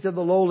the cities of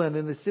the lowland,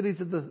 in the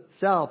cities of the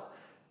south,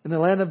 in the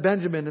land of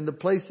Benjamin, in the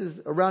places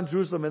around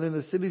Jerusalem, and in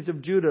the cities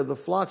of Judah, the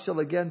flock shall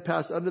again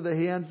pass under the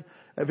hands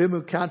of Him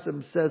who counts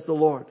them, says the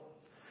Lord.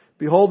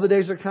 Behold, the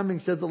days are coming,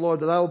 says the Lord,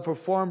 that I will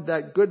perform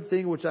that good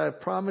thing which I have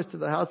promised to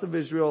the house of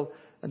Israel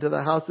and to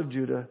the house of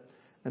Judah.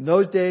 In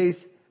those days,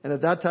 and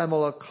at that time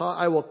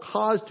I will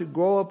cause to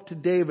grow up to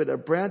David a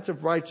branch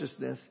of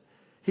righteousness.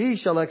 He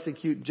shall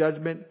execute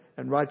judgment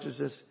and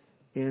righteousness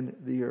in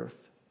the earth.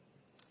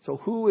 So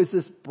who is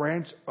this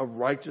branch of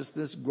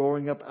righteousness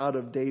growing up out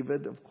of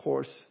David? Of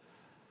course,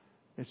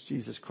 it's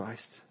Jesus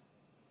Christ.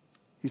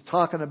 He's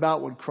talking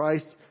about when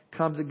Christ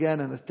comes again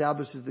and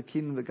establishes the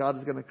kingdom, that God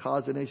is going to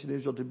cause the nation of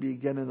Israel to be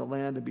again in the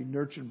land and be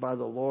nurtured by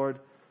the Lord.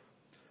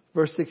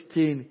 Verse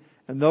 16,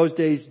 in those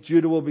days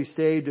Judah will be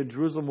saved and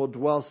Jerusalem will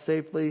dwell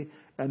safely.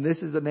 And this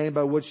is the name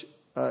by which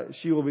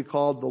she will be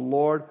called, the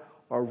Lord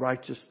our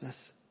righteousness.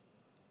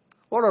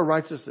 Lord our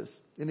righteousness.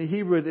 In the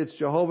Hebrew, it's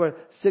Jehovah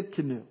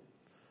Tsidkenu.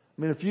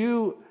 I mean, if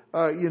you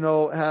and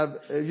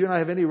I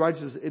have any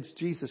righteousness, it's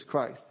Jesus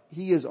Christ.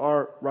 He is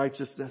our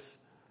righteousness.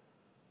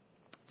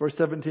 Verse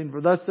 17, for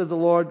thus says the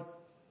Lord,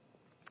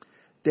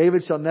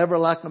 David shall never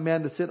lack a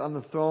man to sit on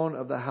the throne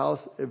of the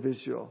house of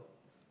Israel.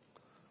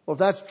 Well,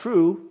 if that's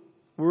true,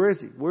 where is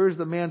he? Where is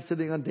the man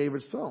sitting on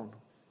David's throne?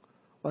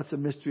 Well, that's the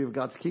mystery of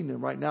God's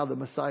kingdom. Right now, the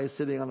Messiah is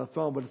sitting on a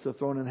throne, but it's a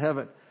throne in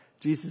heaven.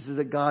 Jesus is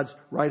at God's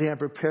right hand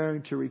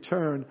preparing to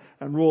return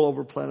and rule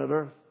over planet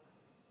Earth.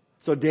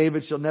 So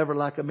David shall never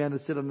lack a man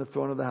to sit on the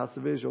throne of the house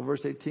of Israel.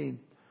 Verse 18.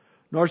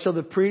 Nor shall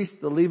the priests,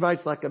 the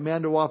Levites, lack a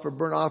man to offer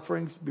burnt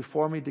offerings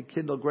before me, to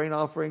kindle grain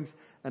offerings,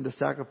 and to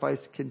sacrifice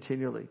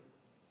continually.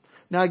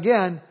 Now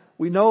again,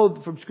 we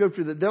know from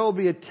Scripture that there will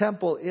be a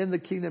temple in the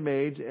kingdom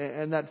age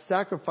and that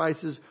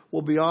sacrifices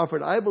will be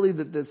offered. I believe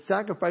that the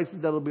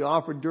sacrifices that will be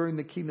offered during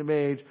the kingdom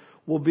age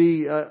will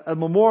be a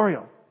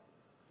memorial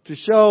to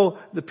show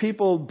the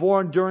people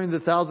born during the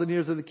 1,000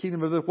 years of the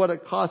kingdom of what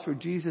it cost for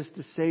Jesus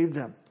to save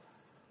them.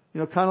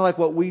 You know, kind of like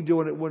what we do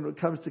when it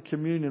comes to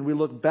communion. We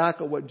look back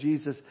at what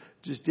Jesus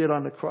just did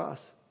on the cross.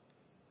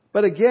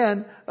 But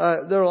again,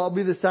 there will all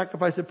be the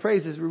sacrifice of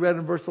praise, as we read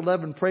in verse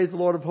 11. Praise the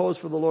Lord of hosts,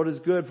 for the Lord is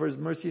good, for His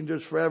mercy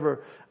endures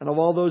forever. And of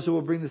all those who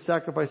will bring the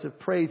sacrifice of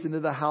praise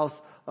into the house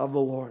of the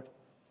Lord.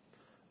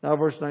 Now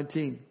verse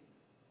 19.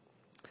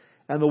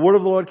 And the word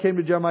of the Lord came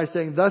to Jeremiah,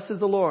 saying, Thus says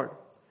the Lord,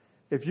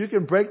 if you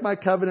can break my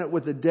covenant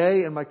with the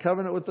day and my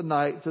covenant with the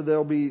night, so there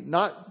will be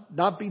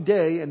not be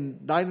day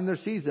and night in their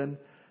season,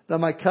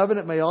 then my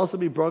covenant may also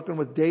be broken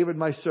with David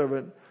my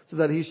servant, so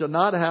that he shall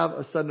not have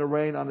a son to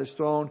reign on his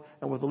throne,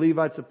 and with the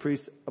Levites the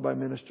priests of my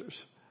ministers.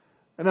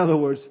 In other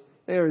words,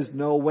 there is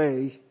no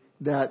way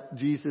that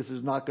Jesus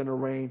is not going to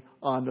reign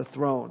on the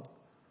throne.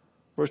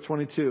 Verse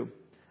 22.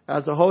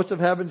 As the host of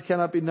heavens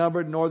cannot be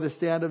numbered, nor the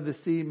sand of the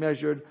sea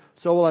measured,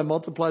 so will I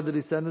multiply the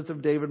descendants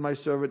of David my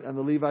servant and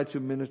the Levites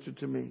who minister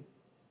to me.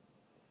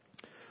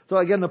 So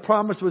again, the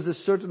promise was as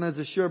certain as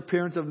the sure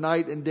appearance of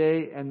night and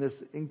day and this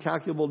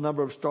incalculable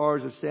number of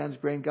stars or sands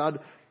grain. God,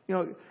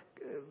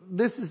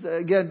 this is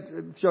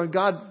again showing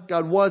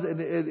God was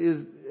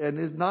and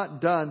is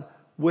not done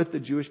with the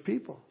Jewish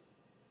people.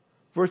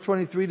 Verse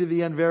 23 to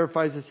the end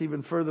verifies this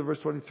even further. Verse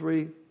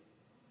 23.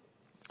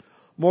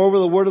 Moreover,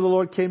 the word of the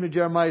Lord came to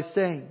Jeremiah,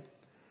 saying,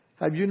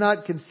 Have you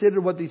not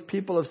considered what these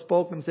people have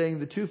spoken, saying,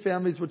 The two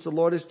families which the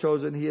Lord has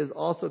chosen, He has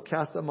also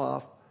cast them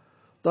off.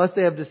 Thus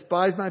they have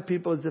despised my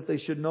people as if they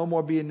should no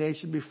more be a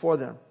nation before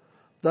them.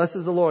 Thus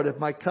is the Lord, if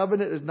my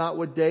covenant is not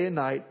with day and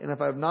night, and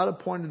if I have not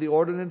appointed the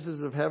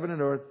ordinances of heaven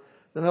and earth,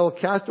 then I will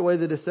cast away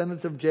the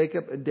descendants of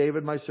Jacob and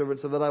David my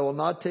servant, so that I will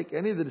not take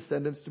any of the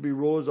descendants to be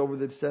rulers over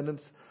the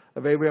descendants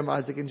of Abraham,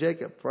 Isaac, and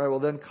Jacob. For I will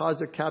then cause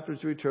their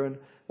captives to return, and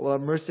will have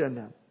mercy on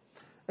them.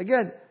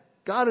 Again,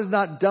 God is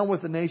not done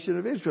with the nation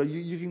of Israel.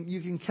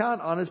 You can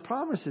count on His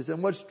promises.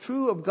 And what's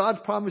true of God's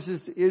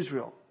promises to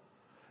Israel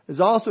is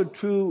also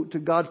true to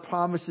God's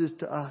promises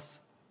to us.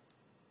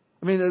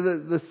 I mean,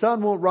 the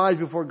sun won't rise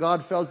before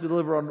God fails to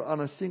deliver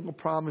on a single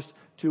promise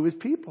to His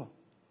people.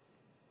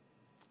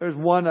 There's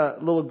one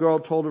little girl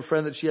told her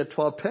friend that she had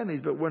 12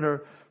 pennies, but when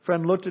her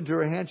friend looked into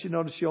her hand, she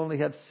noticed she only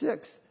had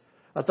 6.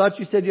 I thought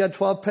you said you had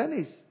 12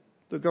 pennies.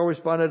 The girl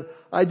responded,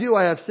 I do,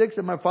 I have 6,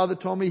 and my father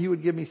told me he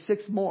would give me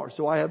 6 more,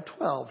 so I have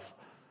 12.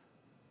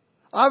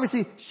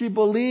 Obviously, she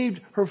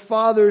believed her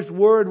father's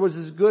word was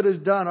as good as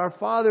done. Our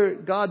Father,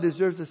 God,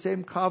 deserves the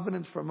same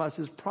confidence from us.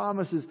 His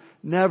promises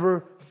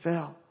never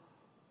fail.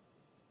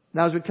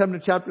 Now, as we come to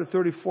chapter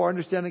 34,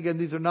 understand again,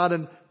 these are not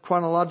in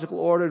chronological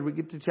order. As we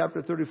get to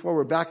chapter 34,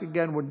 we're back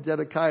again when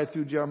Zedekiah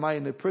threw Jeremiah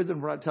into prison.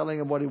 We're not telling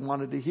him what he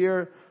wanted to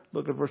hear.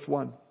 Look at verse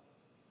 1.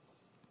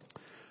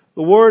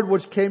 The word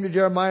which came to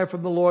Jeremiah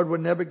from the Lord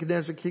when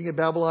Nebuchadnezzar, king of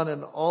Babylon,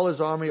 and all his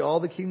army, all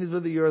the kingdoms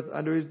of the earth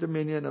under his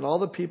dominion, and all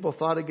the people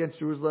fought against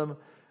Jerusalem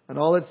and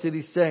all its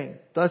cities, saying,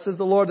 Thus says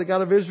the Lord, the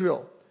God of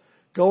Israel,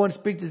 Go and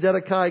speak to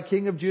Zedekiah,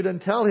 king of Judah,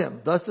 and tell him,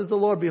 Thus says the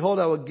Lord, Behold,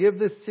 I will give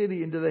this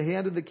city into the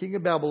hand of the king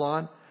of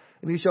Babylon,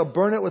 and he shall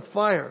burn it with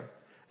fire.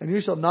 And you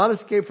shall not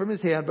escape from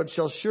his hand, but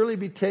shall surely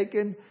be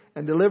taken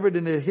and delivered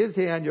into his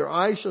hand. Your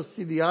eyes shall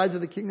see the eyes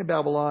of the king of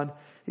Babylon.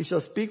 He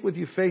shall speak with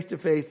you face to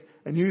face,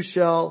 and you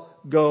shall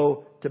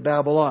go to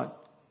Babylon.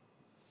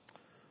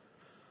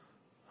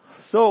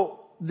 So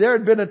there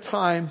had been a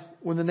time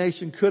when the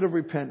nation could have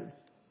repented,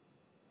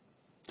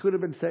 could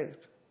have been saved.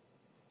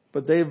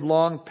 But they've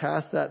long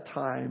passed that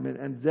time.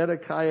 And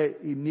Zedekiah,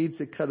 he needs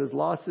to cut his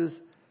losses,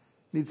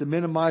 needs to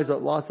minimize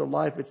that loss of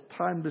life. It's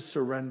time to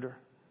surrender.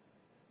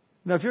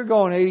 Now, if you're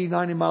going 80,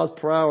 90 miles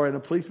per hour and a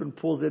policeman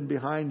pulls in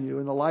behind you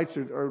and the lights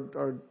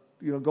are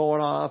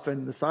going off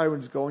and the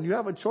siren's going, you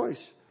have a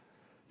choice.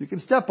 You can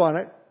step on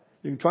it.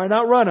 You can try and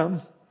outrun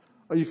them,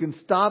 or you can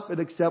stop and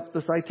accept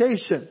the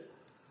citation.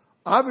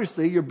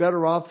 Obviously, you're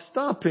better off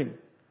stopping.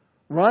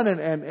 Run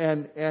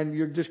and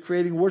you're just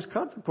creating worse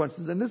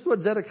consequences. And this is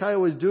what Zedekiah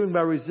was doing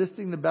by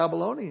resisting the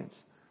Babylonians.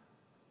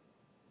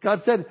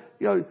 God said,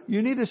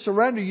 you need to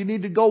surrender. You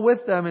need to go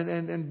with them.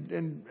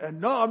 And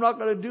no, I'm not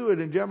going to do it.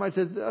 And Jeremiah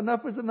says,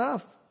 enough is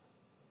enough.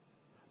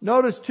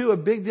 Notice, too, a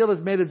big deal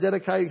is made of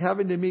Zedekiah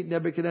having to meet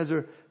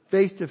Nebuchadnezzar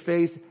face to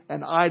face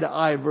and eye to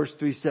eye, verse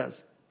 3 says.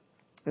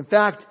 In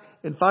fact,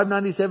 in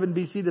 597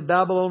 BC, the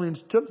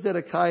Babylonians took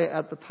Zedekiah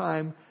at the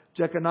time,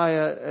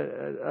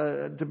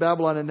 Jeconiah to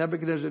Babylon, and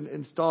Nebuchadnezzar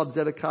installed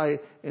Zedekiah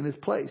in his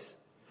place.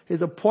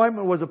 His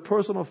appointment was a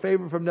personal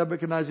favor from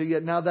Nebuchadnezzar,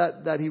 yet now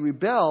that he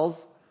rebels,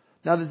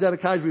 now that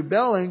Zedekiah is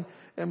rebelling,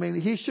 I mean,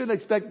 he shouldn't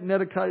expect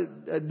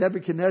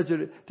Nebuchadnezzar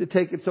to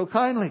take it so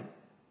kindly.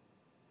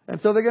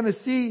 And so they're going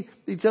to see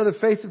each other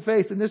face to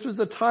face. And this was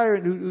the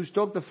tyrant who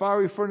stoked the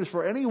fiery furnace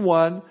for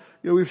anyone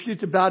who refused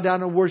to bow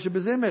down and worship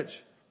his image.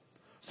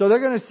 So they're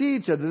going to see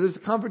each other. There's a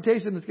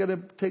confrontation that's going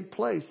to take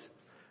place.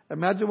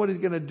 Imagine what he's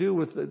going to do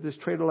with this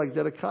traitor like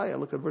Zedekiah.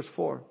 Look at verse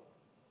 4.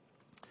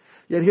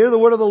 Yet hear the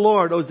word of the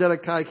Lord, O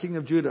Zedekiah, king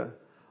of Judah.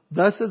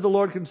 Thus says the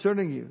Lord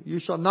concerning you. You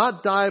shall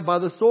not die by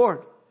the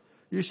sword.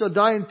 You shall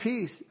die in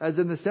peace, as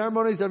in the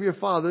ceremonies of your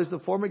fathers, the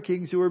former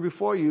kings who were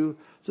before you.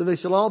 So they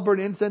shall all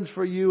burn incense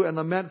for you and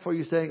lament for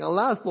you, saying,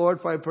 Alas,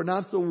 Lord, for I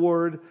pronounced the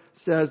word,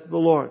 says the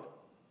Lord.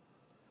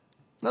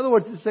 In other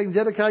words, it's saying,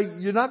 Zedekiah,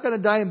 you're not going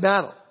to die in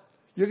battle.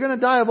 You're going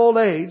to die of old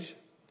age,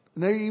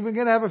 and they're even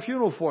going to have a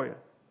funeral for you.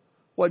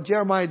 What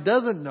Jeremiah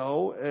doesn't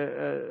know,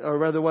 or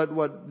rather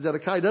what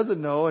Zedekiah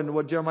doesn't know, and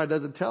what Jeremiah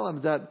doesn't tell him,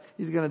 is that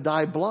he's going to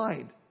die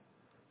blind.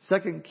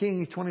 2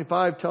 Kings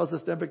 25 tells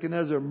us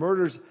Nebuchadnezzar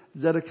murders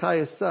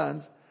Zedekiah's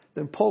sons,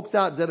 then pokes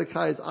out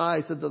Zedekiah's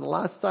eyes, so that the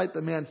last sight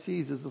the man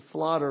sees is the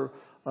slaughter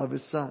of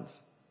his sons.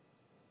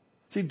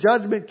 See,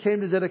 judgment came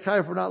to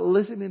Zedekiah for not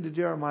listening to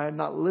Jeremiah,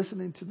 not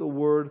listening to the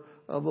word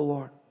of the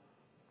Lord.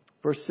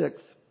 Verse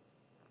 6.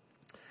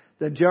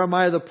 Then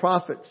Jeremiah the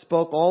prophet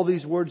spoke all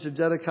these words to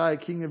Zedekiah,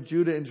 king of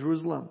Judah in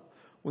Jerusalem,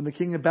 when the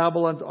king of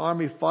Babylon's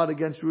army fought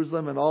against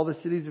Jerusalem and all the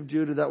cities of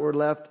Judah that were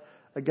left,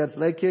 against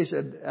Lachish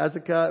and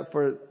Azekah,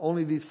 for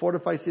only these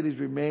fortified cities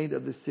remained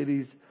of the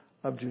cities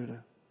of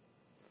Judah.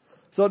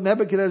 So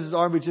Nebuchadnezzar's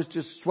army just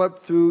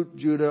swept through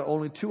Judah.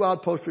 Only 2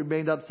 outposts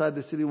remained outside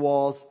the city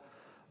walls.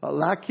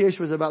 Lachish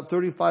was about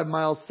 35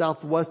 miles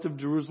southwest of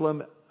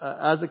Jerusalem.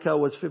 Azekah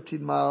was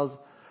 15 miles.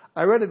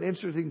 I read an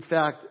interesting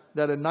fact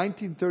that in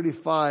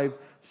 1935,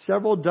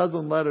 several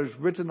dozen letters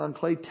written on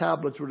clay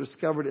tablets were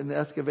discovered in the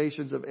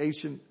excavations of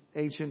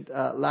ancient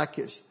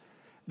Lachish.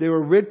 They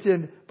were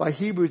written by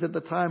Hebrews at the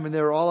time, and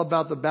they were all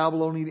about the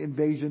Babylonian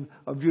invasion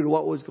of Judah,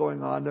 what was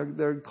going on.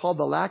 They're called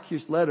the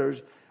Lachish letters,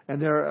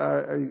 and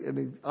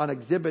they're on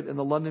exhibit in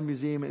the London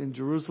Museum in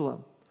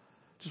Jerusalem.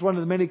 Just one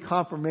of the many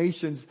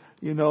confirmations,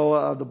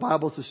 of the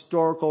Bible's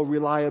historical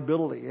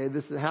reliability. Hey,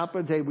 this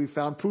happened. Hey, we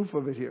found proof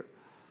of it here.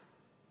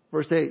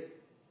 Verse 8.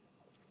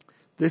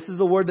 This is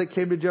the word that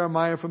came to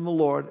Jeremiah from the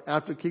Lord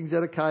after King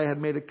Zedekiah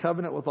had made a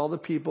covenant with all the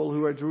people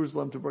who were at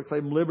Jerusalem to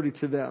proclaim liberty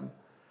to them,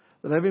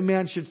 that every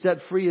man should set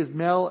free his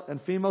male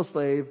and female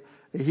slave,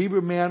 a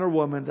Hebrew man or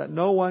woman, that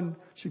no one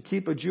should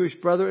keep a Jewish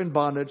brother in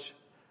bondage.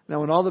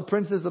 Now when all the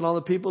princes and all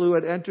the people who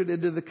had entered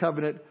into the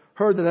covenant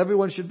heard that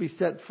everyone should be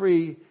set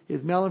free,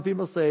 his male and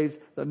female slaves,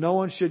 that no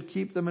one should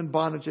keep them in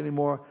bondage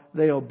anymore,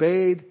 they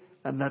obeyed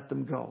and let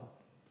them go.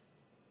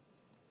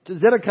 So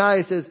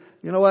Zedekiah says,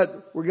 you know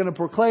what, we're going to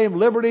proclaim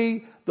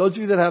liberty. Those of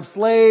you that have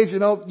slaves,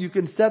 you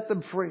can set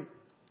them free.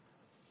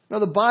 Now,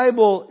 the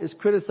Bible is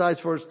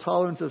criticized for its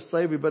tolerance of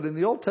slavery, but in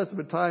the Old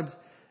Testament times,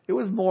 it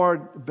was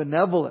more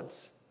benevolence.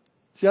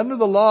 See, under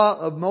the law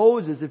of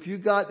Moses, if you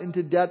got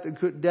into debt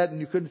and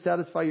you couldn't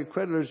satisfy your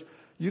creditors,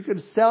 you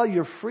could sell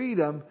your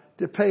freedom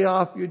to pay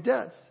off your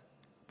debts.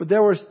 But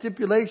there were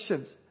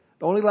stipulations.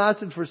 It only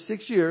lasted for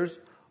 6 years.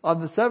 On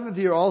the 7th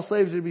year, all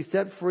slaves would be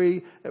set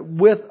free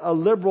with a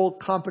liberal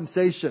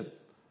compensation.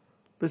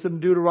 Listen to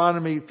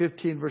Deuteronomy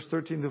 15, verse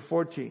 13 to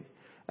 14.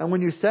 And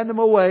when you send him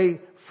away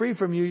free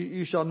from you,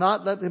 you shall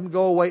not let him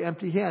go away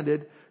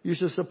empty-handed. You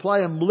shall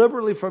supply him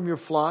liberally from your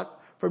flock,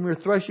 from your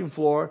threshing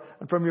floor,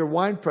 and from your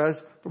winepress.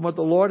 From what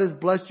the Lord has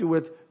blessed you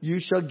with, you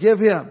shall give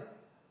him.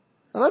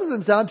 Now that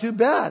doesn't sound too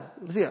bad.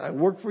 See, I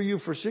worked for you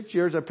for 6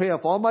 years. I pay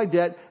off all my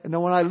debt. And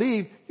then when I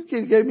leave, you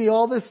can give me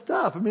all this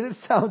stuff. I mean, it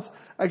sounds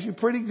actually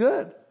pretty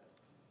good.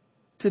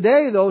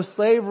 Today, though,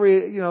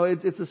 slavery,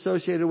 it's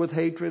associated with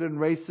hatred and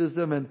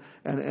racism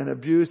and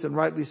abuse, and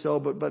rightly so,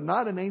 but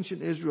not in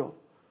ancient Israel.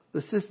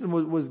 The system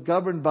was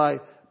governed by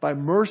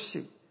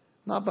mercy,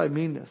 not by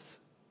meanness.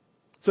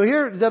 So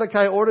here,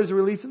 Zedekiah orders the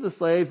release of the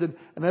slaves, and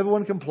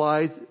everyone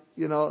complies.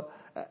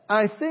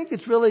 I think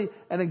it's really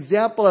an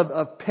example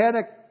of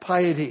panic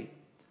piety.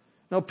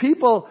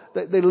 People,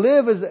 they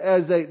live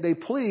as they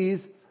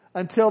please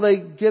until they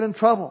get in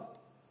trouble.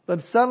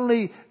 Then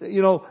suddenly,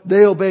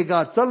 they obey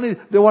God. Suddenly,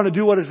 they want to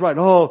do what is right.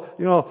 Oh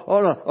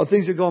no,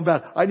 things are going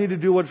bad. I need to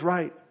do what's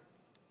right.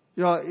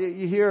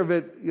 You hear of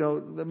it,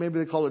 maybe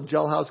they call it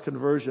jailhouse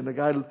conversion. The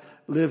guy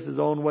lives his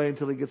own way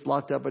until he gets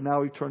locked up, and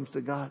now he turns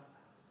to God.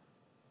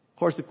 Of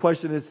course, the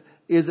question is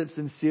it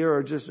sincere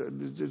or just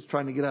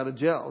trying to get out of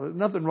jail? There's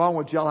nothing wrong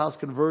with jailhouse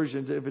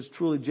conversions if it's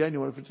truly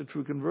genuine, if it's a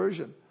true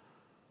conversion.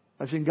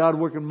 I've seen God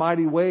work in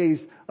mighty ways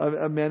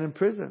of men in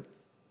prison.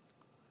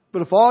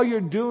 But if all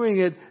you're doing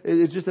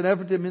is just an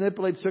effort to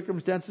manipulate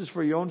circumstances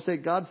for your own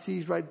sake, God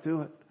sees right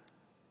through it.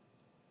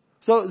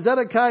 So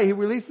Zedekiah, he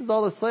releases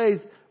all the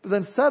slaves, but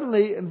then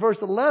suddenly in verse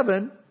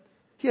 11,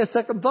 he has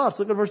second thoughts.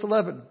 Look at verse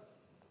 11.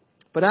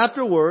 But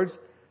afterwards,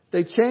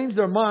 they changed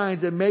their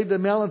minds and made the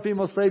male and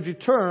female slaves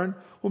return,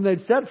 whom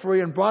they'd set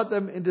free, and brought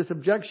them into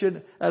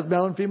subjection as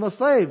male and female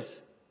slaves.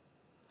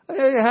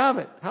 There you have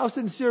it. How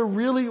sincere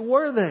really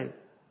were they?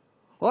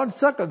 On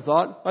second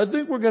thought, I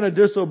think we're going to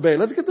disobey.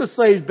 Let's get the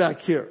slaves back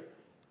here.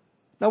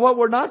 Now what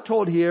we're not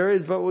told here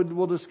is what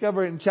we'll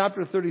discover in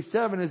chapter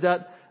 37 is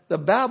that the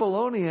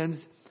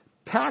Babylonians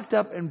packed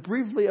up and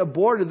briefly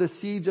aborted the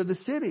siege of the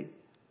city.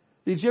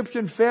 The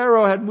Egyptian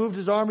Pharaoh had moved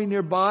his army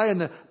nearby, and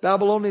the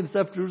Babylonians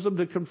left Jerusalem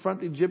to confront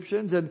the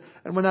Egyptians. And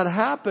when that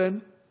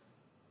happened,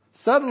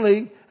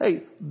 suddenly,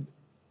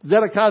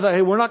 Zedekiah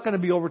thought, we're not going to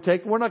be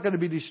overtaken. We're not going to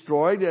be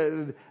destroyed.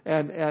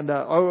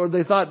 Or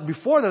they thought,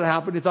 before that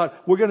happened, they thought,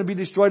 we're going to be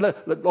destroyed.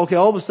 Okay,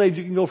 all the slaves,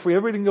 you can go free.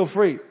 Everything can go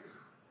free.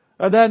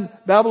 And then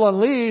Babylon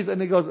leaves, and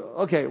he goes,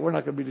 okay, we're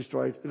not going to be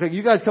destroyed. Okay,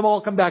 you guys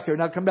come back here.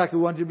 Now come back. We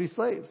want you to be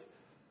slaves.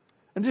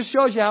 And just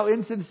shows you how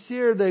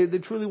insincere they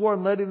truly were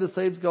in letting the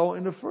slaves go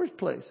in the first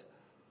place.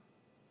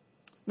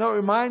 Now it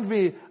reminds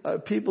me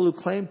of people who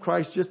claim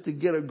Christ just to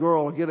get a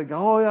girl or get a guy.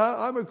 Oh yeah,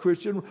 I'm a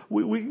Christian.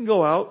 We can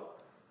go out.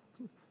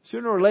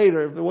 Sooner or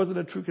later, if there wasn't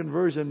a true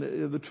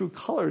conversion, the true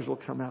colors will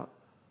come out.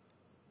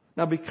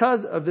 Now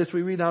because of this,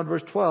 we read now in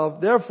verse 12,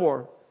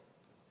 therefore,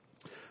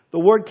 the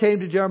word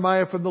came to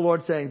Jeremiah from the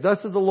Lord saying, thus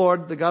says the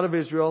Lord, the God of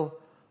Israel,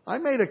 I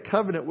made a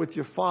covenant with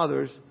your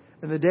fathers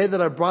in the day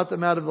that I brought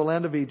them out of the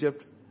land of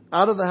Egypt,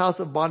 out of the house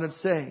of bondage,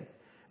 saying,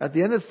 at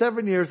the end of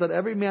 7 years, let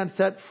every man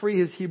set free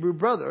his Hebrew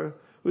brother,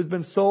 who has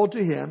been sold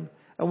to him,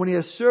 and when he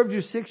has served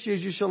you 6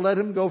 years, you shall let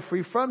him go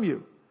free from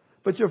you.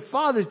 But your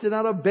fathers did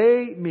not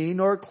obey me,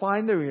 nor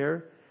incline their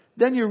ear.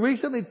 Then you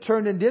recently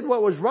turned and did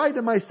what was right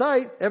in my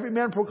sight, every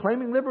man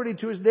proclaiming liberty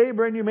to his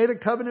neighbor, and you made a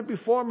covenant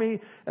before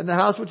me and the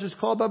house which is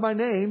called by my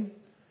name.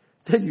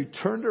 Then you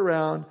turned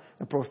around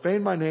and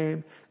profaned my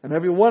name, and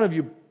every one of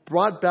you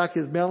brought back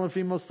his male and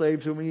female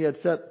slaves whom he had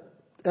set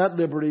at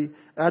liberty,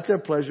 at their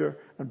pleasure,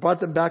 and brought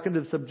them back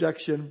into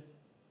subjection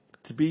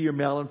to be your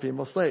male and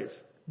female slaves.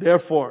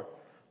 Therefore,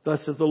 thus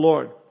says the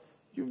Lord,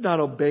 you've not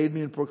obeyed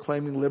me in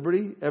proclaiming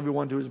liberty,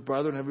 everyone to his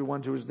brother and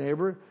everyone to his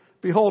neighbor.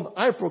 Behold,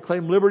 I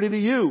proclaim liberty to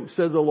you,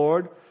 says the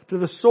Lord, to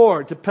the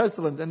sword, to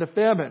pestilence, and to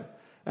famine.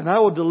 And I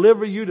will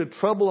deliver you to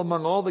trouble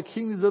among all the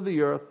kingdoms of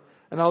the earth.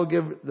 And I will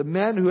give the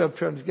men who have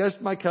transgressed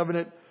my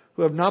covenant,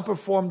 who have not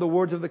performed the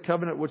words of the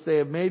covenant which they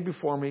have made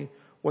before me,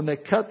 when they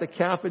cut the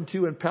calf in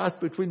two and passed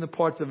between the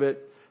parts of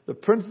it, the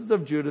princes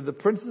of Judah, the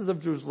princes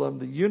of Jerusalem,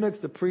 the eunuchs,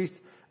 the priests,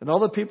 and all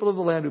the people of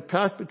the land who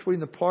passed between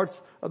the parts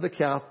of the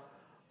calf,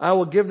 I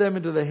will give them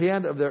into the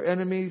hand of their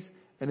enemies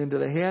and into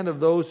the hand of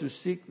those who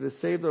seek to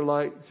save their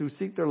life, who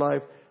seek their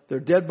life. Their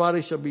dead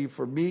bodies shall be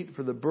for meat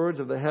for the birds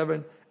of the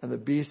heaven and the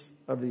beasts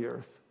of the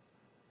earth.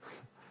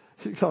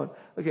 You're going,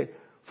 okay,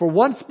 for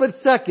one split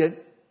second,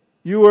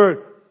 you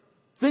were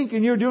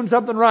thinking you're doing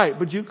something right,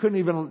 but you couldn't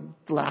even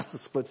last a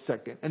split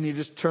second, and you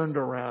just turned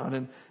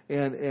around.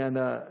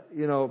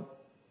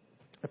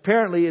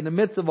 Apparently in the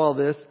midst of all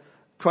this,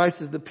 Christ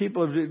is the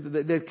people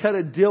of they cut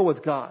a deal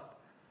with God.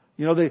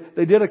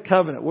 They did a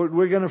covenant.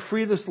 We're going to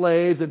free the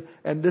slaves,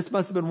 and this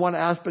must have been one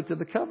aspect of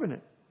the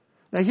covenant.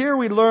 Now here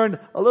we learn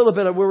a little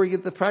bit of where we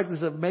get the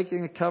practice of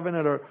making a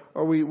covenant,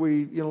 or we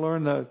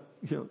learn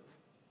to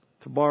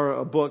borrow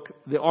a book,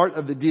 the art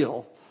of the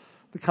deal,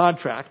 the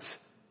contract.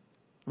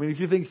 I mean, if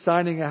you think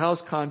signing a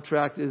house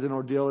contract is an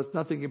ordeal, it's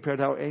nothing compared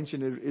to how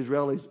ancient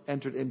Israelis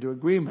entered into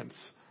agreements.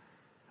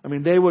 I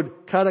mean, they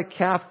would cut a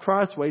calf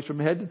crossways from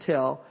head to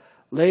tail,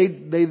 lay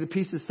the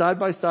pieces side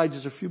by side,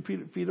 just a few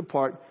feet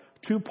apart.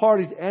 Two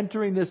parties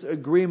entering this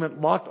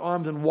agreement locked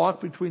arms and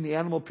walked between the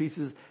animal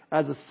pieces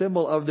as a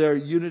symbol of their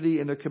unity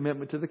and their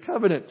commitment to the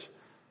covenant.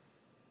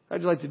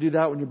 How'd you like to do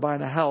that when you're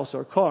buying a house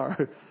or a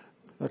car?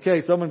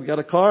 Okay, someone's got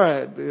a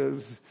car,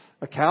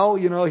 a cow,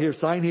 here,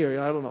 sign here,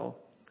 I don't know.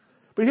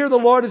 But here the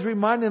Lord is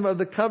reminding them of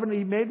the covenant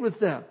He made with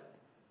them.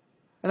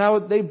 And how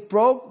they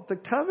broke the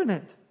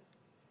covenant.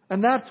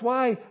 And that's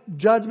why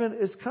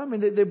judgment is coming.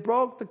 They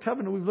broke the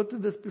covenant. We've looked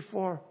at this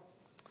before.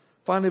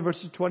 Finally,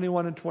 verses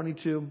 21 and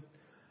 22.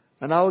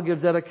 And I will give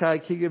Zedekiah,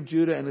 king of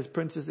Judah, and his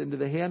princes into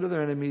the hand of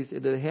their enemies,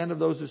 into the hand of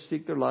those who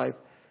seek their life,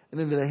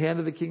 and into the hand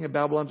of the king of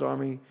Babylon's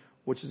army,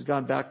 which has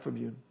gone back from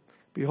you.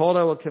 Behold,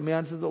 I will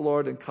command, says the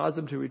Lord, and cause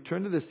them to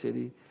return to the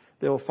city.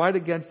 They will fight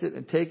against it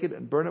and take it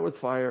and burn it with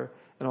fire,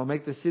 and I will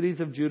make the cities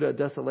of Judah a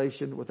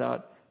desolation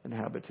without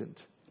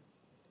inhabitant.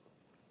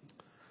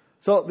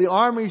 So the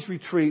army's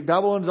retreat,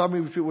 Babylon's army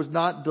retreat, was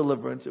not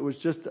deliverance. It was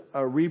just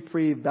a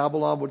reprieve.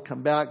 Babylon would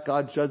come back.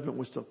 God's judgment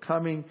was still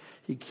coming.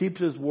 He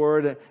keeps His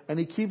word, and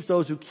He keeps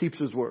those who keeps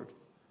His word.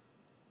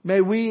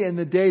 May we, in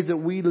the days that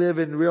we live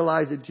in,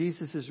 realize that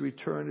Jesus'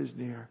 return is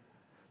near.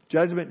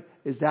 Judgment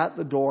is at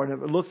the door, and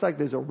if it looks like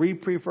there's a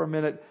reprieve for a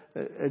minute,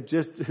 it's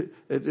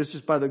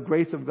just by the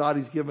grace of God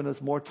He's given us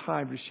more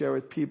time to share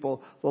with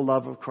people the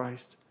love of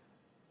Christ.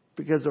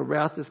 Because the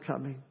wrath is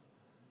coming.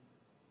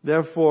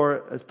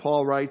 Therefore, as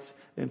Paul writes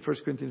in 1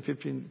 Corinthians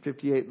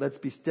 15:58, let's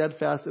be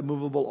steadfast,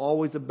 immovable,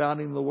 always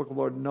abounding in the work of the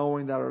Lord,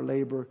 knowing that our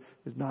labor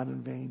is not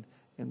in vain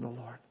in the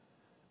Lord.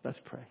 Let's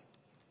pray.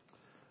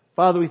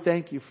 Father, we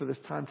thank You for this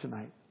time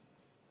tonight.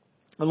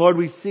 And Lord,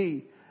 we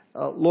see,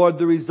 Lord,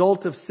 the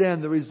result of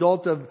sin, the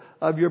result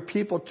of Your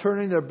people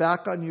turning their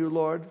back on You,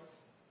 Lord.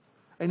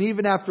 And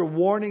even after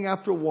warning,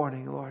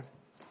 Lord,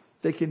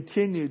 they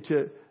continue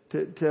to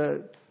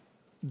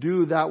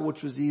do that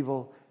which was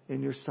evil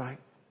in your sight.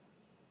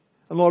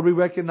 And Lord, we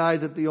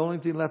recognize that the only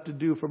thing left to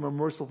do from a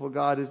merciful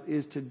God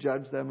is to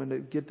judge them and to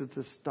get them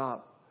to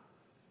stop.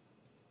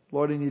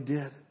 Lord, and you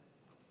did.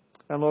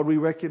 And Lord, we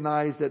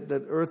recognize that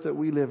earth that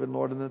we live in,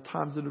 Lord, and the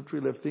times in which we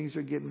live, things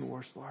are getting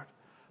worse, Lord.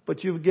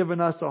 But you've given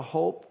us a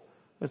hope.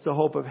 It's the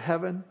hope of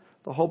heaven,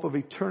 the hope of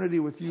eternity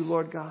with you,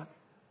 Lord God.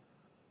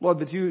 Lord,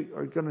 that you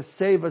are going to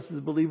save us as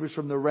believers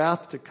from the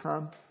wrath to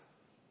come.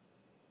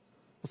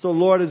 So,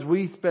 Lord, as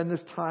we spend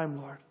this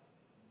time, Lord,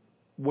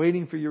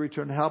 waiting for your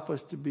return, help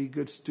us to be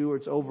good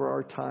stewards over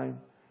our time,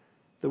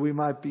 that we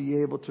might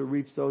be able to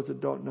reach those that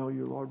don't know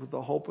you, Lord, with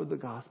the hope of the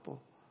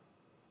gospel.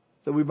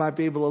 That we might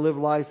be able to live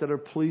lives that are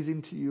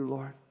pleasing to you,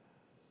 Lord.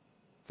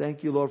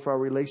 Thank you, Lord, for our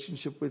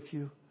relationship with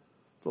you,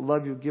 the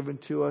love you've given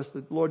to us.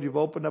 That, Lord, you've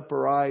opened up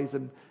our eyes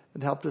and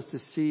helped us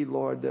to see,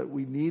 Lord, that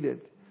we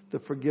needed the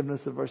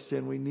forgiveness of our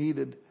sin. We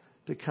needed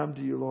to come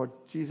to you, Lord.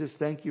 Jesus,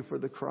 thank you for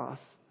the cross.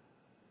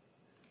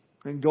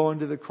 And going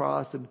to the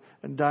cross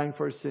and dying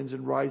for our sins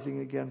and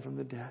rising again from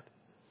the dead.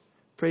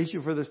 Praise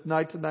you for this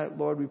night tonight,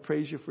 Lord. We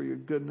praise you for your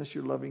goodness,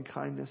 your loving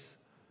kindness.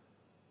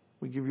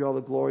 We give you all the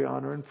glory,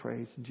 honor, and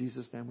praise. In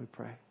Jesus' name we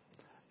pray.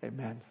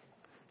 Amen.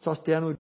 So I'll stand with